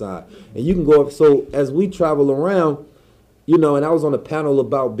on this side. And you can go up. So as we travel around, and I was on a panel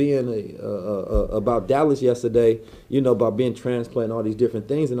about being about Dallas yesterday, about being transplant and all these different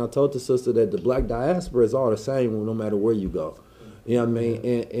things. And I told the sister that the black diaspora is all the same no matter where you go. You know what I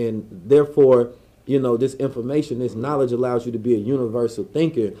mean? And therefore, this information, this knowledge allows you to be a universal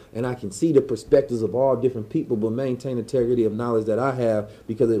thinker, and I can see the perspectives of all different people, but maintain integrity of knowledge that I have,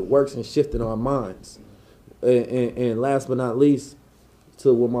 because it works in shifting our minds. And last but not least,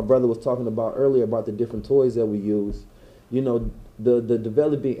 to what my brother was talking about earlier about the different toys that we use, the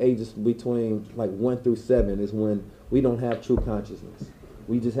developing ages between like 1 through 7 is when we don't have true consciousness.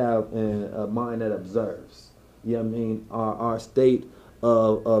 We just have a mind that observes. You know what I mean? Our state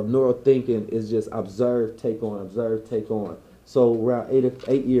of neural thinking is just observe, take on, observe, take on. So around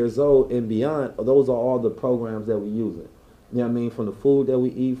 8 years old and beyond, those are all the programs that we're using. You know what I mean? From the food that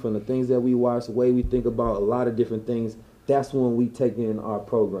we eat, from the things that we watch, the way we think about a lot of different things, that's when we take in our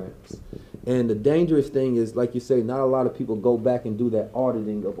programs. And the dangerous thing is, like you say, not a lot of people go back and do that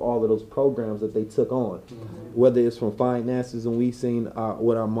auditing of all of those programs that they took on. Whether it's from finances, and we've seen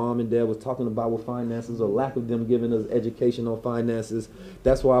what our mom and dad was talking about with finances, or lack of them giving us education on finances.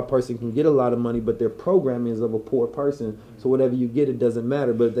 That's why a person can get a lot of money, but their programming is of a poor person. So whatever you get, it doesn't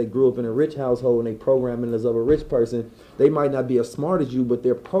matter. But if they grew up in a rich household and they programming is of a rich person, they might not be as smart as you, but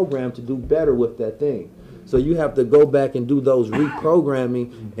they're programmed to do better with that thing. So you have to go back and do those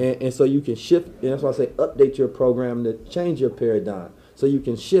reprogramming, and so you can shift. And that's why I say update your program to change your paradigm, so you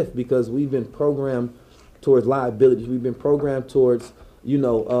can shift, because we've been programmed towards liabilities. We've been programmed towards,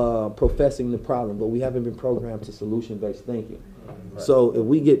 professing the problem, but we haven't been programmed to solution-based thinking. Right. So if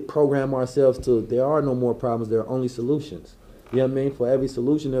we program ourselves to, there are no more problems, there are only solutions. You know what I mean? For every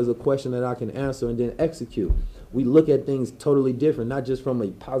solution, there's a question that I can answer and then execute. We look at things totally different, not just from a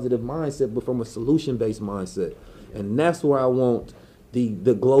positive mindset, but from a solution-based mindset. And that's where I want the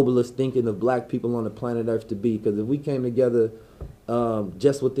globalist thinking of black people on the planet Earth to be. Because if we came together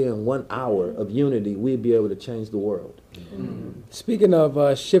just within 1 hour of unity, we'd be able to change the world. Speaking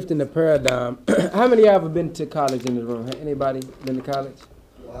of shifting the paradigm, how many of y'all ever been to college in the room? Anybody been to college?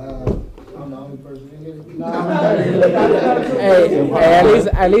 Wow. I'm the only person in here. Hey,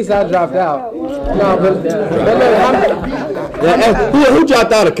 at least I dropped out. No, but look, who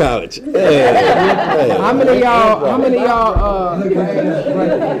dropped out of college? Hey. How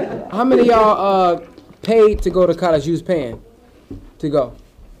many of y'all paid to go to college? You was paying to go.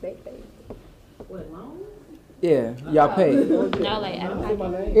 Yeah, y'all paid. No, like out of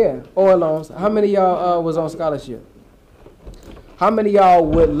pocket. Yeah, or loans. How many of y'all was on scholarship? How many of y'all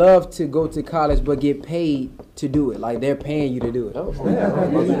would love to go to college but get paid to do it? Like they're paying you to do it.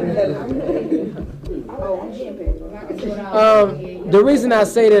 The reason I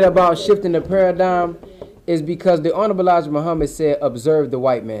say that about shifting the paradigm is because the Honorable Elijah Muhammad said, observe the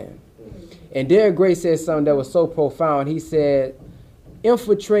white man. And Derek Gray said something that was so profound. He said,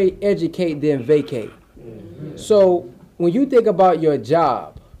 infiltrate, educate, then vacate. So when you think about your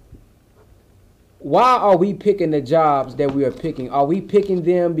job, why are we picking the jobs that we are picking? Are we picking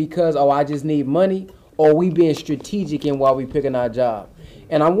them because, oh, I just need money? Or are we being strategic in why we picking our job?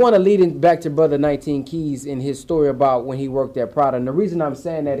 And I want to lead in back to Brother 19 Keys in his story about when he worked at Prada. And the reason I'm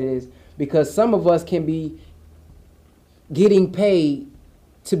saying that is because some of us can be getting paid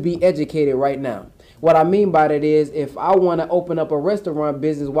to be educated right now. What I mean by that is if I want to open up a restaurant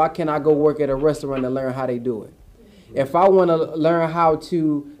business, why can't I go work at a restaurant and learn how they do it? If I want to learn how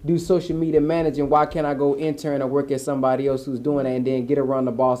to do social media managing, why can't I go intern or work at somebody else who's doing that and then get around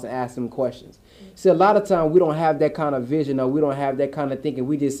the boss and ask them questions? See, a lot of times we don't have that kind of vision or we don't have that kind of thinking.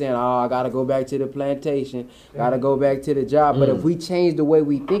 We just saying, oh, I got to go back to the plantation, got to go back to the job. But if we change the way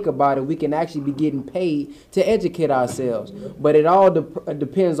we think about it, we can actually be getting paid to educate ourselves. But it all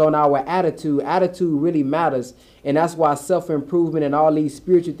depends on our attitude. Attitude really matters. And that's why self-improvement and all these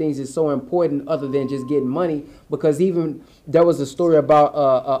spiritual things is so important other than just getting money. Because even there was a story about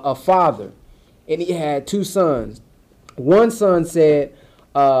a father, and he had 2 sons. One son said,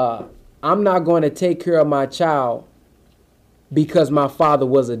 I'm not going to take care of my child because my father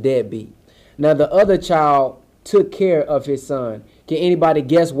was a deadbeat. Now, the other child took care of his son. Can anybody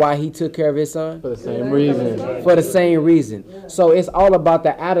guess why he took care of his son? For the same reason. For the same reason. So it's all about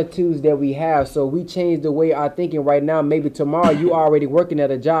the attitudes that we have. So we change the way our thinking right now. Maybe tomorrow you already working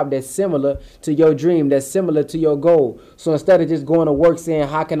at a job that's similar to your dream, that's similar to your goal. So instead of just going to work saying,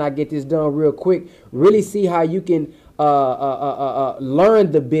 how can I get this done real quick? Really see how you can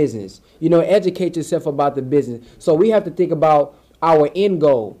learn the business. You know, educate yourself about the business. So we have to think about our end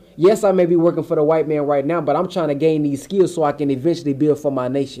goal. Yes, I may be working for the white man right now, but I'm trying to gain these skills so I can eventually build for my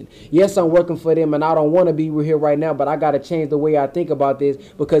nation. Yes, I'm working for them, and I don't want to be here right now, but I got to change the way I think about this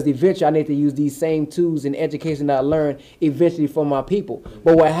because eventually I need to use these same tools and education that I learned eventually for my people.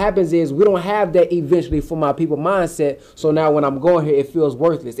 But what happens is we don't have that eventually for my people mindset, so now when I'm going here, it feels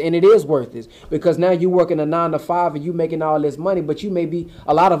worthless. And it is worthless because now you're working a 9 to 5 and you making all this money, but you may be,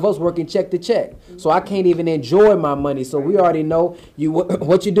 a lot of us working check to check. So I can't even enjoy my money. So we already know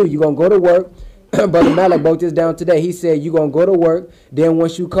what you do. You're going to go to work. Brother Malik broke this down today. He said you're going to go to work. Then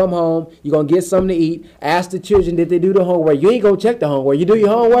once you come home, you're going to get something to eat. Ask the children, did they do the homework? You ain't going to check the homework. You do your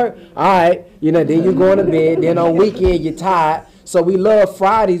homework? All right. You know, then you going to bed. Then on weekend, you're tired. So we love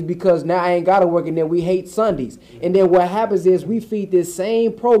Fridays because now I ain't got to work, and then we hate Sundays. And then what happens is we feed this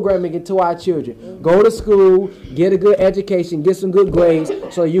same programming into our children. Go to school, get a good education, get some good grades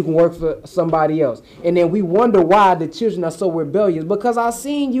so you can work for somebody else. And then we wonder why the children are so rebellious because I've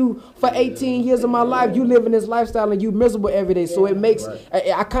seen you for 18 years of my life. You live in this lifestyle and you miserable every day. So it makes,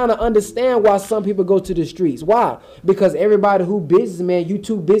 I kind of understand why some people go to the streets. Why? Because everybody who businessman, you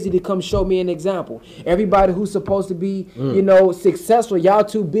too busy to come show me an example. Everybody who's supposed to be, you know, successful, y'all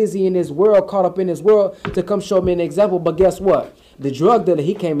too busy in this world, caught up in this world to come show me an example. But guess what? The drug dealer,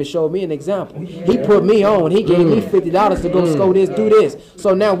 he came and showed me an example. He put me on. He gave me $50 to go score this, do this.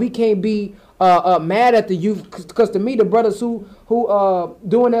 So now we can't be mad at the youth because to me, the brothers who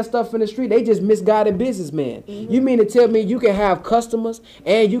doing that stuff in the street, they just misguided businessmen. You mean to tell me you can have customers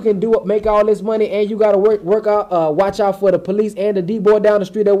and you can make all this money and you got to watch out for the police and the D-boy down the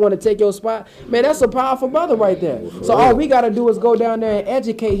street that want to take your spot? Man, that's a powerful brother right there. So all we got to do is go down there and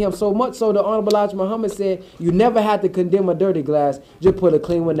educate him, so much so the Honorable Elijah Muhammad said you never have to condemn a dirty glass, just put a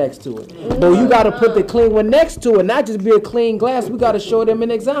clean one next to it. But you got to put the clean one next to it, not just be a clean glass. We got to show them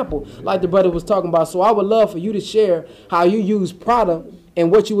an example like the brother was talking about. So I would love for you to share how you use Prada and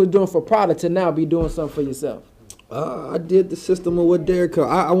what you were doing for Prada to now be doing something for yourself. I did the system of what Derek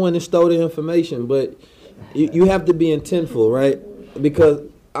I want to stow the information, but you have to be intentful, right? Because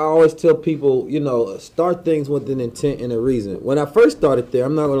I always tell people, you know, start things with an intent and a reason. When I first started there,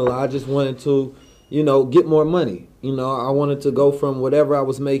 I'm not gonna lie, I just wanted to, you know, get more money. You know, I wanted to go from whatever I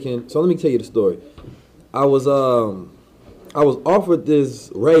was making. So let me tell you the story. I was offered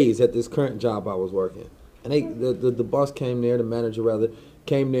this raise at this current job I was working, and the boss came there, the manager rather,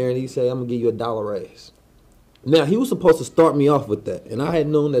 came there and he said, "I'm gonna give you $1 raise." Now he was supposed to start me off with that, and I had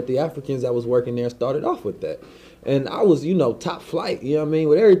known that the Africans that was working there started off with that, and I was, you know, top flight, you know what I mean,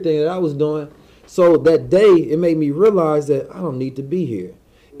 with everything that I was doing. So that day it made me realize that I don't need to be here.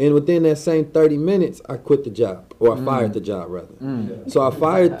 And within that same 30 minutes, I quit the job, or I fired the job rather. So I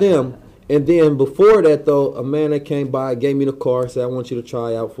fired them. And then before that, though, a man that came by gave me the car, said, "I want you to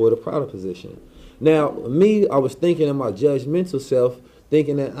try out for the product position." Now, me, I was thinking in my judgmental self,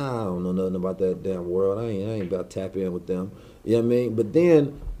 thinking that I don't know nothing about that damn world. I ain't about to tap in with them. You know what I mean? But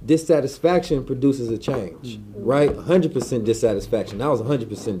then dissatisfaction produces a change, right? 100% dissatisfaction. I was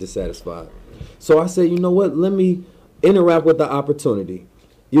 100% dissatisfied. So I said, you know what? Let me interact with the opportunity,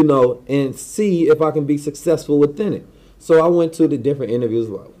 you know, and see if I can be successful within it. So I went to the different interviews,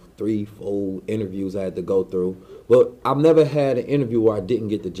 like 3, 4 interviews I had to go through. But I've never had an interview where I didn't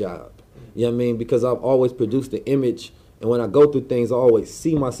get the job. You know what I mean? Because I've always produced the image, and when I go through things, I always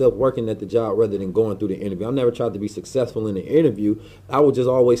see myself working at the job rather than going through the interview. I never tried to be successful in the interview. I was just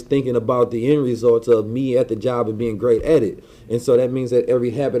always thinking about the end results of me at the job and being great at it. And so that means that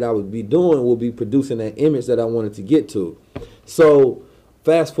every habit I would be doing will be producing that image that I wanted to get to. So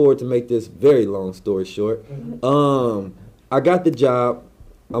fast forward to make this very long story short. I got the job.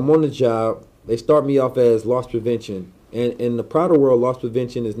 I'm on the job. They start me off as loss prevention. And in the Prada world, loss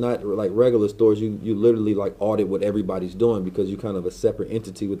prevention is not like regular stores. You literally like audit what everybody's doing because you're kind of a separate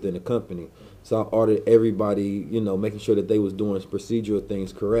entity within the company. So I audit everybody, you know, making sure that they was doing procedural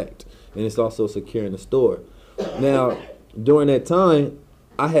things correct. And it's also securing the store. Now, during that time,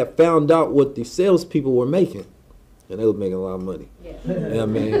 I had found out what the salespeople were making. And they was making a lot of money. Yeah. You know what I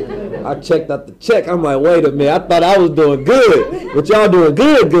mean? I checked out the check. I'm like, wait a minute. I thought I was doing good. But y'all doing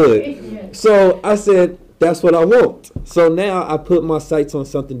good. Yeah. So I said, that's what I want. So now I put my sights on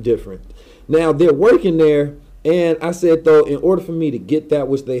something different. Now they're working there, and I said, though, in order for me to get that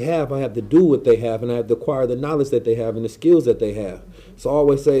which they have, I have to do what they have, and I have to acquire the knowledge that they have and the skills that they have. So I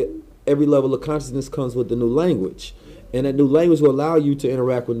always say every level of consciousness comes with the new language. And that new language will allow you to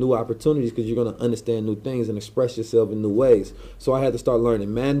interact with new opportunities because you're going to understand new things and express yourself in new ways. So I had to start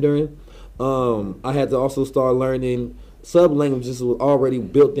learning Mandarin. I had to also start learning sub-languages was already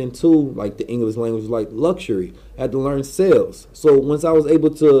built into like the English language, like luxury. I had to learn sales. So once I was able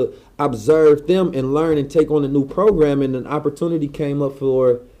to observe them and learn and take on a new program, and an opportunity came up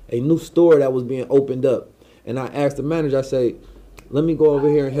for a new store that was being opened up. And I asked the manager, I said, let me go over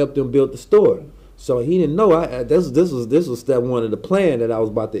here and help them build the store. So he didn't know this was step one of the plan that I was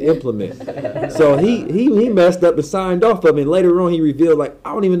about to implement. So he messed up and signed off of me. And later on he revealed, like,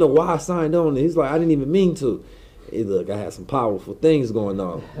 I don't even know why I signed on. And he's like, I didn't even mean to. Hey, look, I had some powerful things going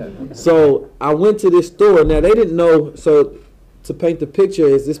on. So I went to this store. Now they didn't know. So to paint the picture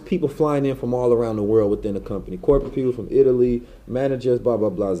is this people flying in from all around the world within the company. Corporate people from Italy, managers, blah, blah,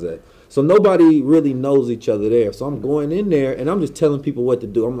 blah, blah. So nobody really knows each other there. So I'm going in there and I'm just telling people what to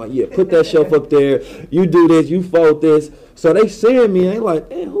do. I'm like, yeah, put that shelf up there. You do this, you fold this. So they seeing me and they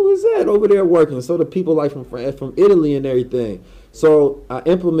like, hey, who is that over there working? So the people like from Italy and everything. So I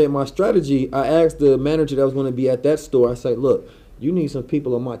implement my strategy. I asked the manager that was going to be at that store, I said, look, you need some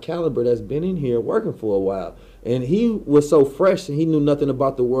people of my caliber that's been in here working for a while. And he was so fresh and he knew nothing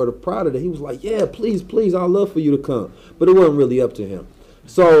about the world of Prada that he was like, yeah, please, I'd love for you to come. But it wasn't really up to him.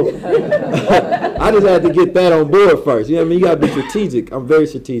 So I just had to get that on board first. You know what I mean? You got to be strategic. I'm very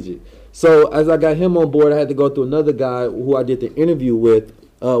strategic. So as I got him on board, I had to go through another guy who I did the interview with,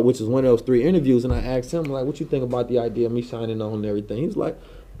 which is one of those 3 interviews. And I asked him, like, what you think about the idea of me signing on and everything? He was like,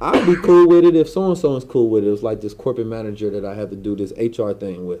 I'd be cool with it if so-and-so is cool with it. It was like this corporate manager that I have to do this HR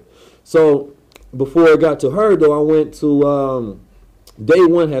thing with. So before I got to her, though, I went to day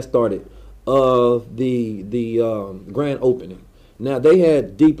one had started of the grand opening. Now they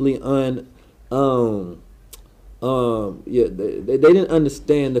had deeply they didn't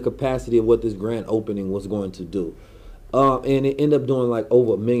understand the capacity of what this grand opening was going to do, and it ended up doing like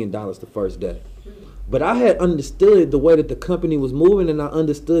over $1 million the first day. But I had understood the way that the company was moving, and I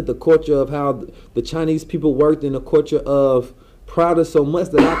understood the culture of how the Chinese people worked and the culture of Prada so much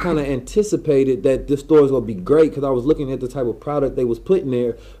that I kind of anticipated that this store was going to be great because I was looking at the type of product they was putting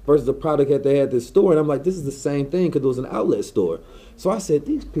there versus the product that they had at this store. And I'm like, this is the same thing because it was an outlet store. So I said,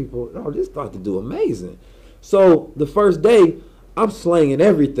 these people, this start to do amazing. So the first day, I'm slanging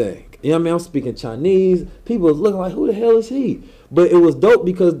everything. You know what I mean? I'm speaking Chinese. People was looking like, who the hell is he? But it was dope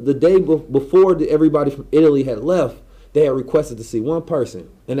because the day before everybody from Italy had left, they had requested to see one person,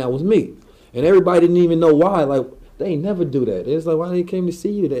 and that was me. And everybody didn't even know why. Like, they never do that. It's like, why they came to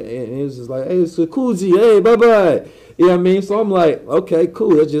see you? And it was just like, hey, it's Sakuzi, hey, bye-bye. You know what I mean? So I'm like, okay,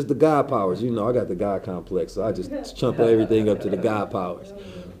 cool. That's just the God powers. You know, I got the God complex, so I just chump everything up to the God powers.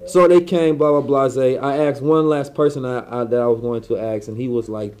 So they came, blah, blah, blah. I asked one last person that I was going to ask, and he was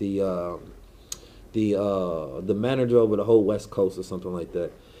like the manager over the whole West Coast or something like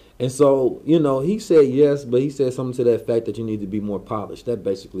that. And so, you know, he said yes, but he said something to that fact that you need to be more polished. That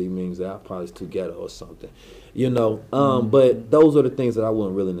basically means that I probably is too ghetto or something, you know. But those are the things that I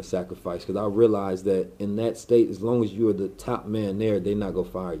wasn't willing to sacrifice, because I realized that in that state, as long as you're the top man there, they're not going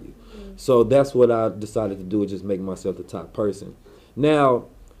to fire you. So that's what I decided to do, is just make myself the top person. Now,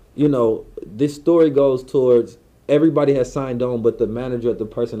 you know, this story goes towards everybody has signed on but the manager, the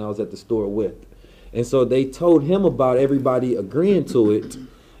person I was at the store with. And so they told him about everybody agreeing to it.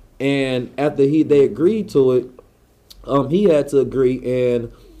 And after they agreed to it, he had to agree.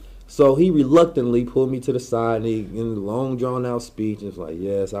 And so he reluctantly pulled me to the side, and he, in a long, drawn-out speech, and was like,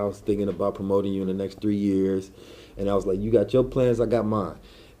 yes, I was thinking about promoting you in the next 3 years. And I was like, you got your plans, I got mine.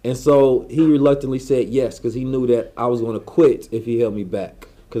 And so he reluctantly said yes, because he knew that I was going to quit if he held me back,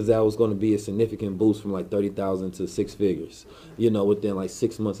 because that was going to be a significant boost from like 30,000 to 6 figures, you know, within like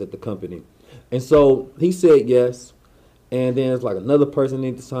 6 months at the company. And so he said yes. And then it's like another person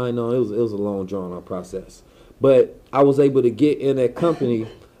needed to sign on. It was a long, drawn-out process. But I was able to get in that company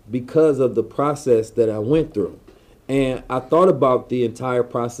because of the process that I went through. And I thought about the entire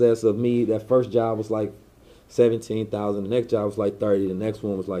process of me. That first job was like 17,000. The next job was like 30. The next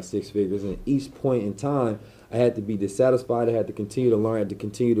one was like 6 figures. And each point in time, I had to be dissatisfied. I had to continue to learn. I had to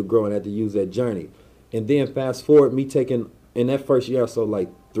continue to grow, and I had to use that journey. And then fast forward, me taking, in that first year or so, like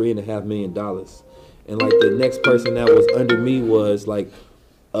 $3.5 million. And like the next person that was under me was like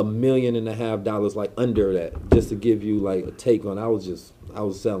 $1.5 million, like under that, just to give you like a take on. I was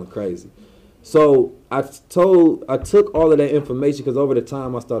selling crazy. So I took all of that information, because over the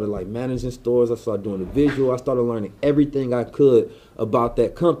time I started like managing stores. I started doing the visual. I started learning everything I could about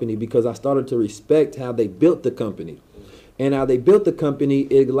that company, because I started to respect how they built the company. And how they built the company,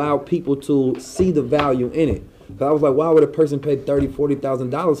 it allowed people to see the value in it. Because I was like, why would a person pay $30,000,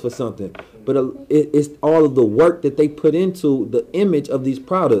 $40,000 for something? But it's all of the work that they put into the image of these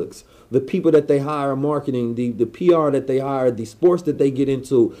products, the people that they hire marketing, the PR that they hire, the sports that they get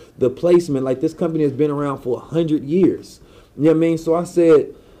into, the placement. Like, this company has been around for 100 years. You know what I mean? So I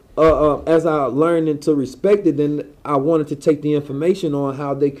said, as I learned to respect it, then I wanted to take the information on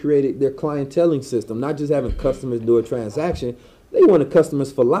how they created their clienteling system, not just having customers do a transaction. They wanted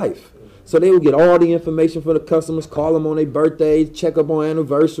customers for life. So they would get all the information for the customers, call them on their birthdays, check up on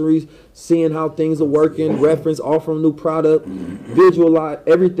anniversaries, seeing how things are working, reference, offer them new product, visualize.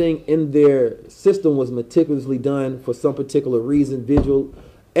 Everything in their system was meticulously done for some particular reason, visual,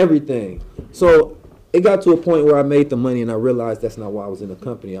 everything. So it got to a point where I made the money, and I realized that's not why I was in the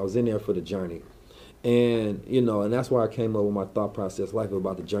company. I was in there for the journey. And, you know, and that's why I came up with my thought process. Life is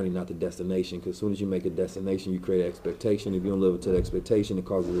about the journey, not the destination. Because as soon as you make a destination, you create an expectation. If you don't live up to the expectation, it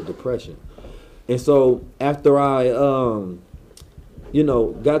causes a depression. And so after I, you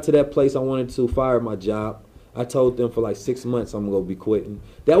know, got to that place, I wanted to fire my job. I told them for like 6 months I'm going to be quitting.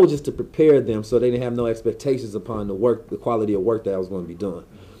 That was just to prepare them so they didn't have no expectations upon the work, the quality of work that I was going to be doing.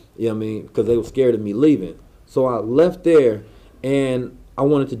 You know what I mean? Because they were scared of me leaving. So I left there, and I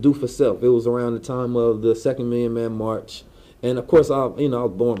wanted to do for self. It was around the time of the Second Million Man March. And of course, I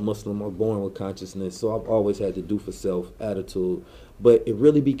was born Muslim. I was born with consciousness. So I've always had the do for self attitude. But it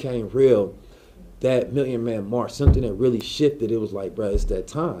really became real, that Million Man March, something that really shifted. It was like, bro, it's that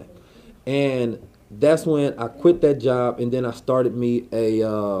time. And that's when I quit that job, and then I started me a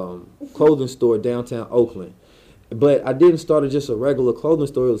clothing store downtown Oakland. But I didn't start just a regular clothing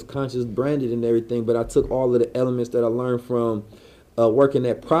store. It was conscious branded and everything. But I took all of the elements that I learned from working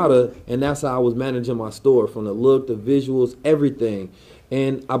at Prada, and that's how I was managing my store, from the look, the visuals, everything.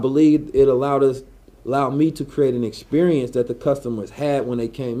 And I believe it allowed me to create an experience that the customers had when they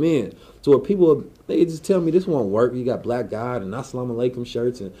came in. So where people, they just tell me this won't work. You got Black God and Assalamu Alaikum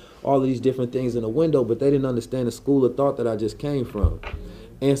shirts and all of these different things in the window, but they didn't understand the school of thought that I just came from.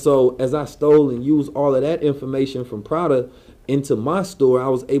 And so as I stole and used all of that information from Prada into my store, I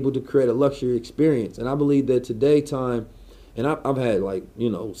was able to create a luxury experience. And I believe that today time, and I've had, like, you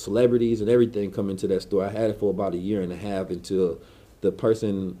know, celebrities and everything come into that store. I had it for about 1.5 years until the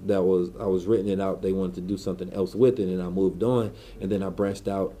person that I was renting it out, they wanted to do something else with it, and I moved on. And then I branched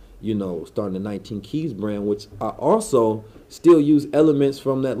out you know, starting the 19 Keys brand, which I also still use elements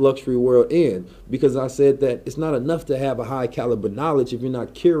from that luxury world in, because I said that it's not enough to have a high caliber knowledge if you're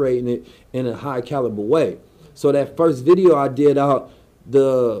not curating it in a high caliber way. So that first video I did out,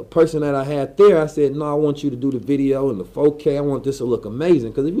 the person that I had there, I said, no, I want you to do the video in the 4K. I want this to look amazing.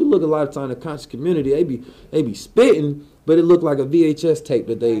 Because if you look a lot of time in the conscious community, they be spitting, but it looked like a VHS tape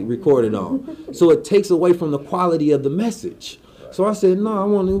that they recorded on. So it takes away from the quality of the message. So I said, no, I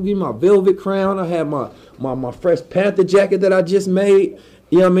want to give my velvet crown. I had my Fresh Panther jacket that I just made.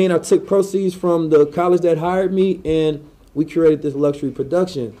 You know what I mean? I took proceeds from the college that hired me, and we created this luxury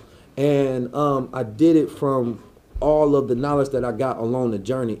production. And I did it from all of the knowledge that I got along the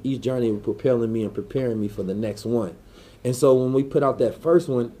journey. Each journey was propelling me and preparing me for the next one. And so when we put out that first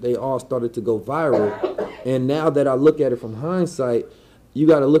one, they all started to go viral. And now that I look at it from hindsight, you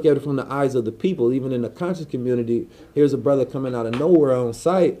got to look at it from the eyes of the people. Even in the conscious community, here's a brother coming out of nowhere on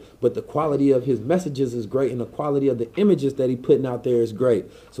site, but the quality of his messages is great, and the quality of the images that he putting out there is great.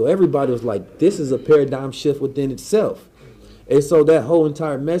 So everybody was like, this is a paradigm shift within itself. And so that whole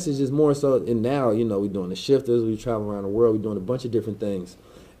entire message is more so, and now, you know, we're doing the shifters, we travel around the world, we're doing a bunch of different things.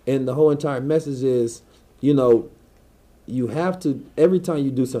 And the whole entire message is, you know, you have to, every time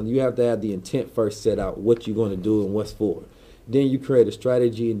you do something, you have to have the intent first set out, what you're going to do and what's for. Then you create a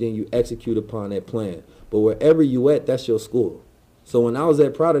strategy, and then you execute upon that plan. But wherever you at, that's your school. So when I was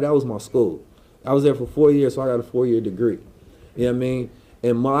at Prada, that was my school. I was there for 4 years, so I got a 4-year degree. You know what I mean?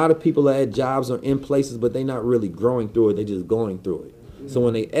 And a lot of people are at jobs or in places, but they're not really growing through it. They're just going through it. So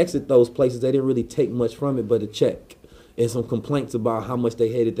when they exit those places, they didn't really take much from it but a check and some complaints about how much they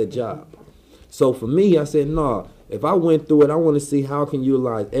hated their job. So for me, I said, no, if I went through it, I want to see how I can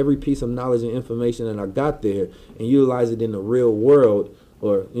utilize every piece of knowledge and information that I got there and utilize it in the real world,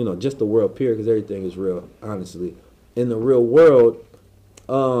 or, you know, just the world period, because everything is real, honestly. In the real world,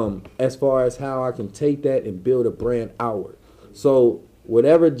 as far as how I can take that and build a brand outward. So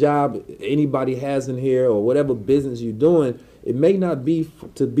whatever job anybody has in here or whatever business you're doing, it may not be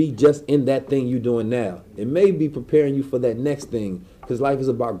to be just in that thing you're doing now. It may be preparing you for that next thing, because life is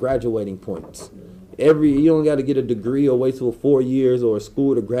about graduating points. You don't got to get a degree or wait till 4 years or a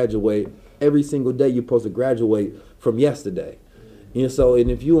school to graduate. Every single day you're supposed to graduate from yesterday. You know, so, and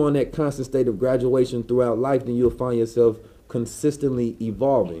if you're on that constant state of graduation throughout life, then you'll find yourself consistently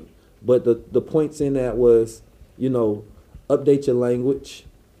evolving. But the points in that was, you know, update your language,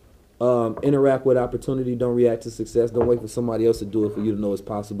 interact with opportunity, don't react to success, don't wait for somebody else to do it for you to know it's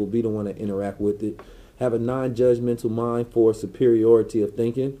possible, be the one to interact with it, have a non-judgmental mind for superiority of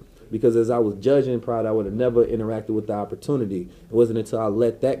thinking, because as I was judging Prada, I would have never interacted with the opportunity. It wasn't until I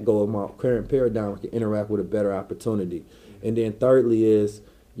let that go of my current paradigm I could interact with a better opportunity. And then thirdly is,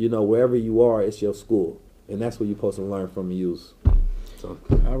 you know, wherever you are, it's your school, and that's what you're supposed to learn from and use. So,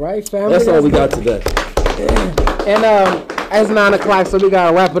 all right, family. That's all we got today. And it's 9 o'clock, so we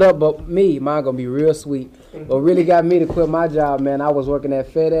gotta wrap it up. But mine gonna be real sweet. What really got me to quit my job, man, I was working at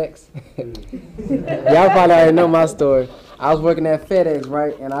FedEx. Y'all probably already know my story. I was working at FedEx,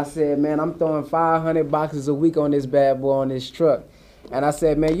 right? And I said, man, I'm throwing 500 boxes a week on this bad boy on this truck. And I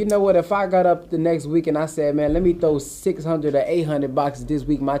said, man, you know what? If I got up the next week and I said, man, let me throw 600 or 800 boxes this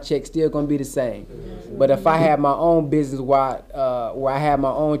week, my check's still gonna be the same. But if I had my own business where I have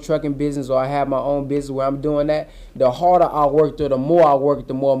my own trucking business, or I have my own business where I'm doing that, the harder I work, the more I work,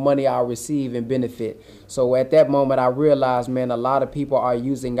 the more money I'll receive and benefit. So at that moment, I realized, man, a lot of people are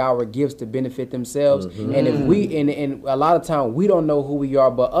using our gifts to benefit themselves. Mm-hmm. And if and a lot of time we don't know who we are,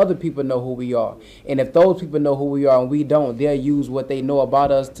 but other people know who we are. And if those people know who we are and we don't, they'll use what they know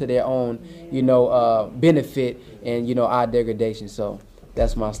about us to their own, you know, benefit and, you know, our degradation. So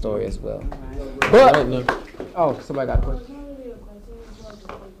that's my story as well. But, oh, somebody got a question.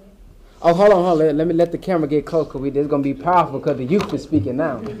 Oh, hold on. Let me let the camera get close, because it's going to be powerful because the youth is speaking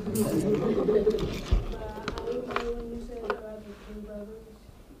now.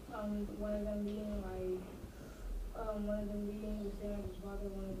 One of them being the same as his father,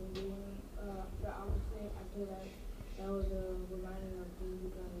 one of them being the opposite. I feel like that was a reminder of me,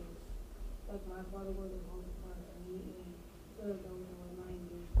 because like my father wasn't always part of me, and I feel like that was a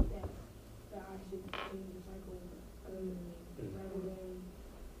reminder that I should change the cycle other than me, rather than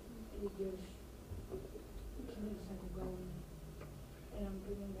it just keep the cycle going. And I'm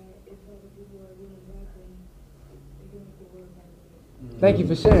thinking that if other people are doing that, then they're doing the work that way. Thank you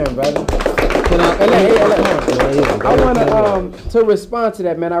for sharing, brother. I want to respond to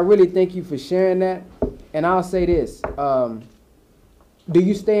that, man. I really thank you for sharing that. And I'll say this. Do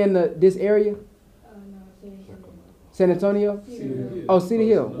you stay in this area? No, San Antonio? Cedar Hill. Oh, Cedar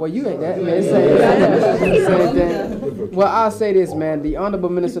Hill. Well, you ain't that, man. Same thing. what you Well, I'll say this, man. The Honorable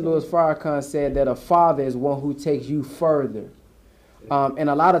Minister Louis Farrakhan said that a father is one who takes you further. And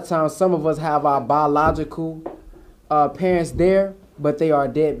a lot of times, some of us have our biological parents there, but they are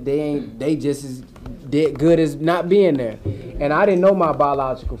dead. They just as dead good as not being there. And I didn't know my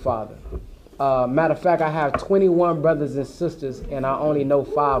biological father. Matter of fact, I have 21 brothers and sisters, and I only know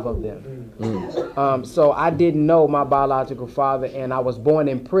 5 of them. So I didn't know my biological father, and I was born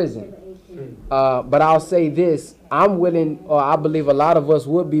in prison. But I'll say this, I'm willing, or I believe a lot of us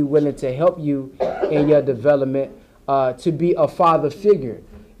would be willing to help you in your development to be a father figure,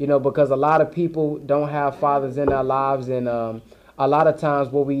 you know, because a lot of people don't have fathers in their lives. And a lot of times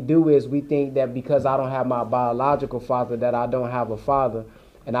what we do is we think that because I don't have my biological father that I don't have a father.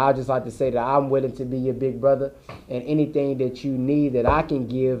 And I just like to say that I'm willing to be your big brother, and anything that you need that I can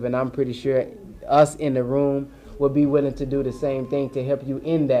give, and I'm pretty sure us in the room will be willing to do the same thing to help you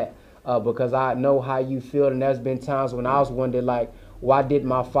in that. Because I know how you feel, and there's been times when I was wondering, like, why did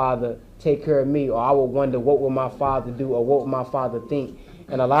my father take care of me? Or I would wonder, what will my father do, or what will my father think?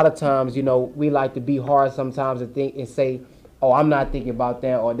 And a lot of times, you know, we like to be hard sometimes and think and say, oh, I'm not thinking about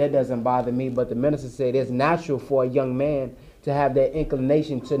that, or that doesn't bother me. But the minister said it's natural for a young man to have that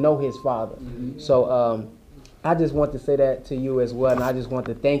inclination to know his father. So I just want to say that to you as well, and I just want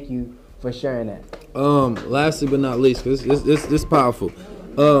to thank you for sharing that. Lastly but not least, because it's powerful.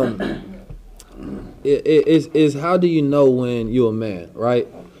 Is how do you know when you're a man, right?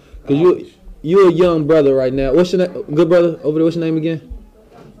 Because you're a young brother right now. What's your name, good brother over there? What's your name again?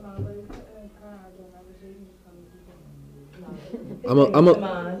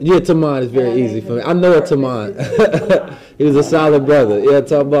 Yeah, Taman is very easy for me. I know a Taman. He was a solid brother. Yeah,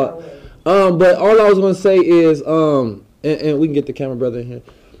 talk about. But all I was gonna say is, and we can get the camera brother in here.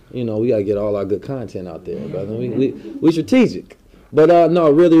 You know, we gotta get all our good content out there, brother. We strategic. But no,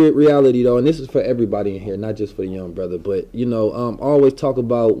 really reality though, and this is for everybody in here, not just for the young brother. But you know, always talk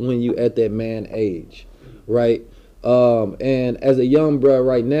about when you at that man age, right? And as a young bro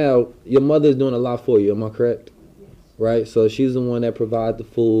right now, your mother's doing a lot for you. Am I correct? Right, so she's the one that provides the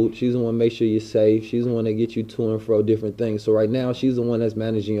food. She's the one that makes sure you're safe. She's the one that gets you to and fro different things. So right now, she's the one that's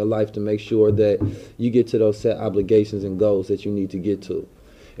managing your life to make sure that you get to those set obligations and goals that you need to get to.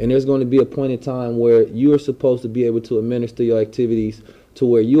 And there's going to be a point in time where you are supposed to be able to administer your activities to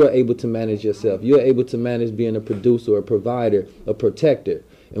where you are able to manage yourself. You're able to manage being a producer, a provider, a protector.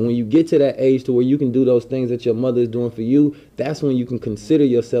 And when you get to that age to where you can do those things that your mother is doing for you, that's when you can consider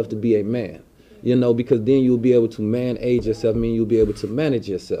yourself to be a man. You know, because then you'll be able to man-age yourself, meaning you'll be able to manage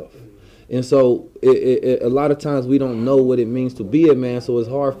yourself. And so a lot of times we don't know what it means to be a man, so it's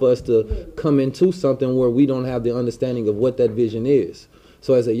hard for us to come into something where we don't have the understanding of what that vision is.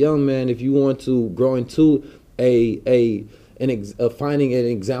 So as a young man, if you want to grow into finding an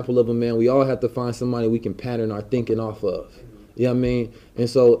example of a man, we all have to find somebody we can pattern our thinking off of. You know what I mean? And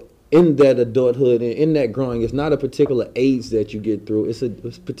so in that adulthood and in that growing, it's not a particular age that you get through. It's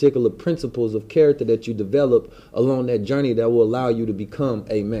particular principles of character that you develop along that journey that will allow you to become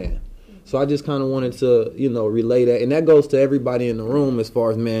a man. So I just kind of wanted to, you know, relay that. And that goes to everybody in the room as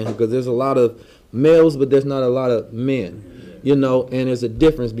far as men, because there's a lot of males, but there's not a lot of men, you know, and there's a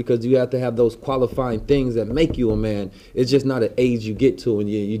difference because you have to have those qualifying things that make you a man. It's just not an age you get to and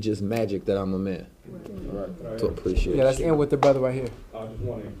you just magic that I'm a man. Right. So appreciate it. Yeah, let's end with the brother right here. I just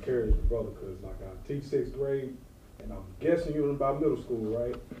want to encourage the brother because, like, I teach 6th grade, and I'm guessing you're in about middle school,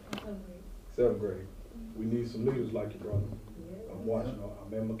 right? 7th grade. We need some leaders like you, brother. I'm watching.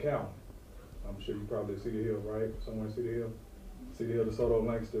 I'm in McAllen. I'm sure you probably see the Hill, right? Somewhere in City Hill. City Hill, DeSoto,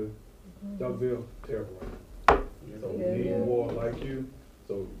 Lancaster, Duckville, terrible. So we need more like you.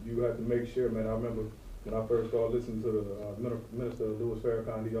 So you have to make sure, man. I remember when I first started listening to the Minister Louis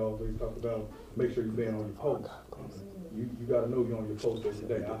Farrakhan, he always talked about make sure you're being on your post. You got to know you're on your post every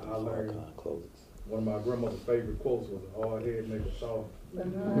day. I learned one of my grandmother's favorite quotes was a hard head make a soft. Yeah. I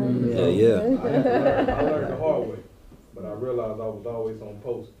learned the hard way, but I realized I was always on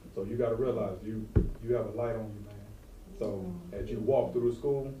post. So you got to realize you have a light on you, man. So as you walk through the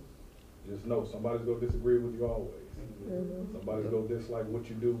school, just know somebody's going to disagree with you always. Somebody's going to dislike what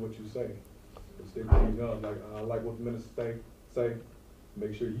you do, what you say. Stick to your guns. Like I like what the minister say.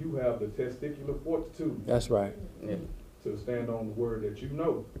 Make sure you have the testicular fortitude. That's right. Yeah. To stand on the word that you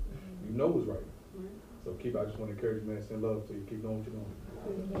know is right. So I just want to encourage you, man, send love to you. Keep doing what you're doing.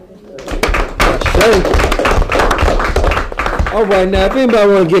 All right, now if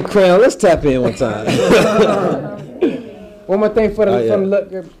anybody want to get crowned, let's tap in one time. One more thing for the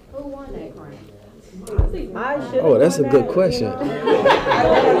look. Who won that crown? Oh, that's a good question.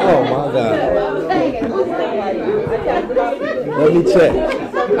 Oh my God. Let me check.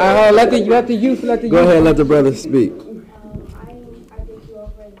 Let the youth. Go ahead, let the brother speak.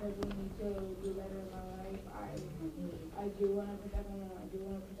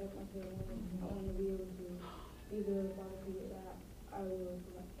 until I want to be able to be the father figure that I will,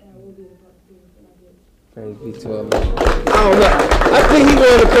 and I will be the father figure for my kids. Praise be to him. I don't know. I think he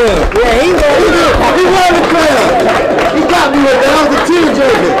won the crown. Yeah, he won the crown. He got me with that. I was a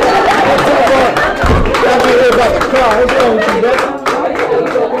tearjerker. Got me here about the car. What's wrong with you, Becky?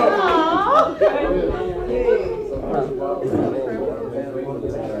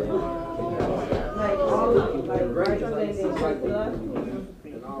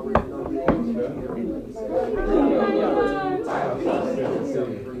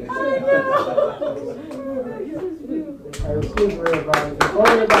 Excuse me, everybody. Before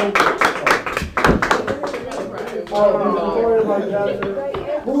everybody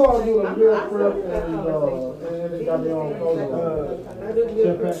who all do the meal prep and they got their own clothes?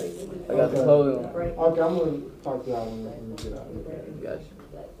 I got the clothes. Okay, I'm gonna talk to y'all when we get out. Gotcha.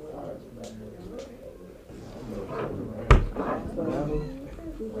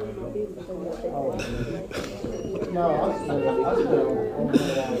 No,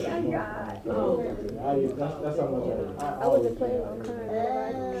 I that's how much I wasn't playing on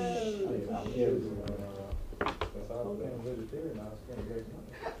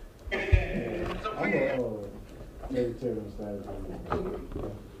I'm a vegetarian side.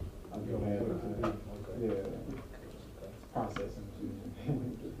 I'm doing yeah, processing.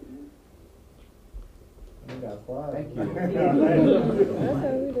 You got quiet. Thank you.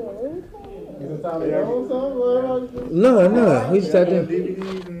 Is it time to go something? No. We just tapped in.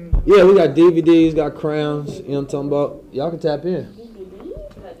 Yeah, we got DVDs, got crowns. You know what I'm talking about? Y'all can tap in.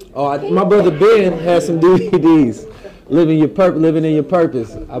 Oh, my brother Ben has some DVDs. Living in your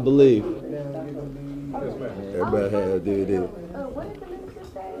purpose, I believe. Everybody had a DVD.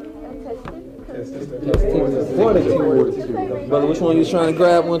 Brother, which one you was trying to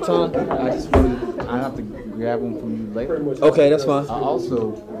grab one time? I have to grab one from you later. Okay, that's fine. I also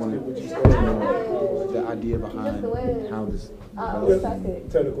wanted to know the idea behind how this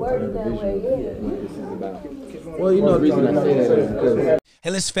technical vision, what this is about. Well, you know, the reason I say that is because hey,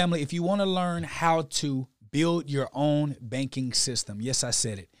 listen, family, if you want to learn how to build your own banking system, yes, I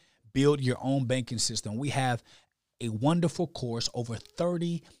said it, build your own banking system. We have a wonderful course, over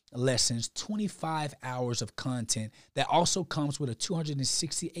 30 lessons, 25 hours of content that also comes with a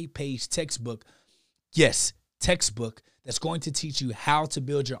 268-page textbook. Yes, textbook that's going to teach you how to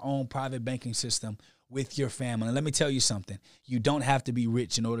build your own private banking system with your family. And let me tell you something. You don't have to be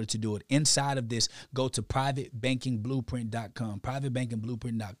rich in order to do it. Inside of this, go to privatebankingblueprint.com,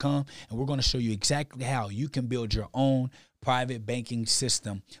 privatebankingblueprint.com, and we're going to show you exactly how you can build your own private banking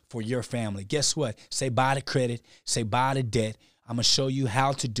system for your family. Guess what? Say bye to credit. Say bye to debt. I'm going to show you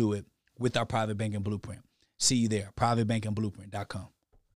how to do it with our Private Banking Blueprint. See you there, privatebankingblueprint.com.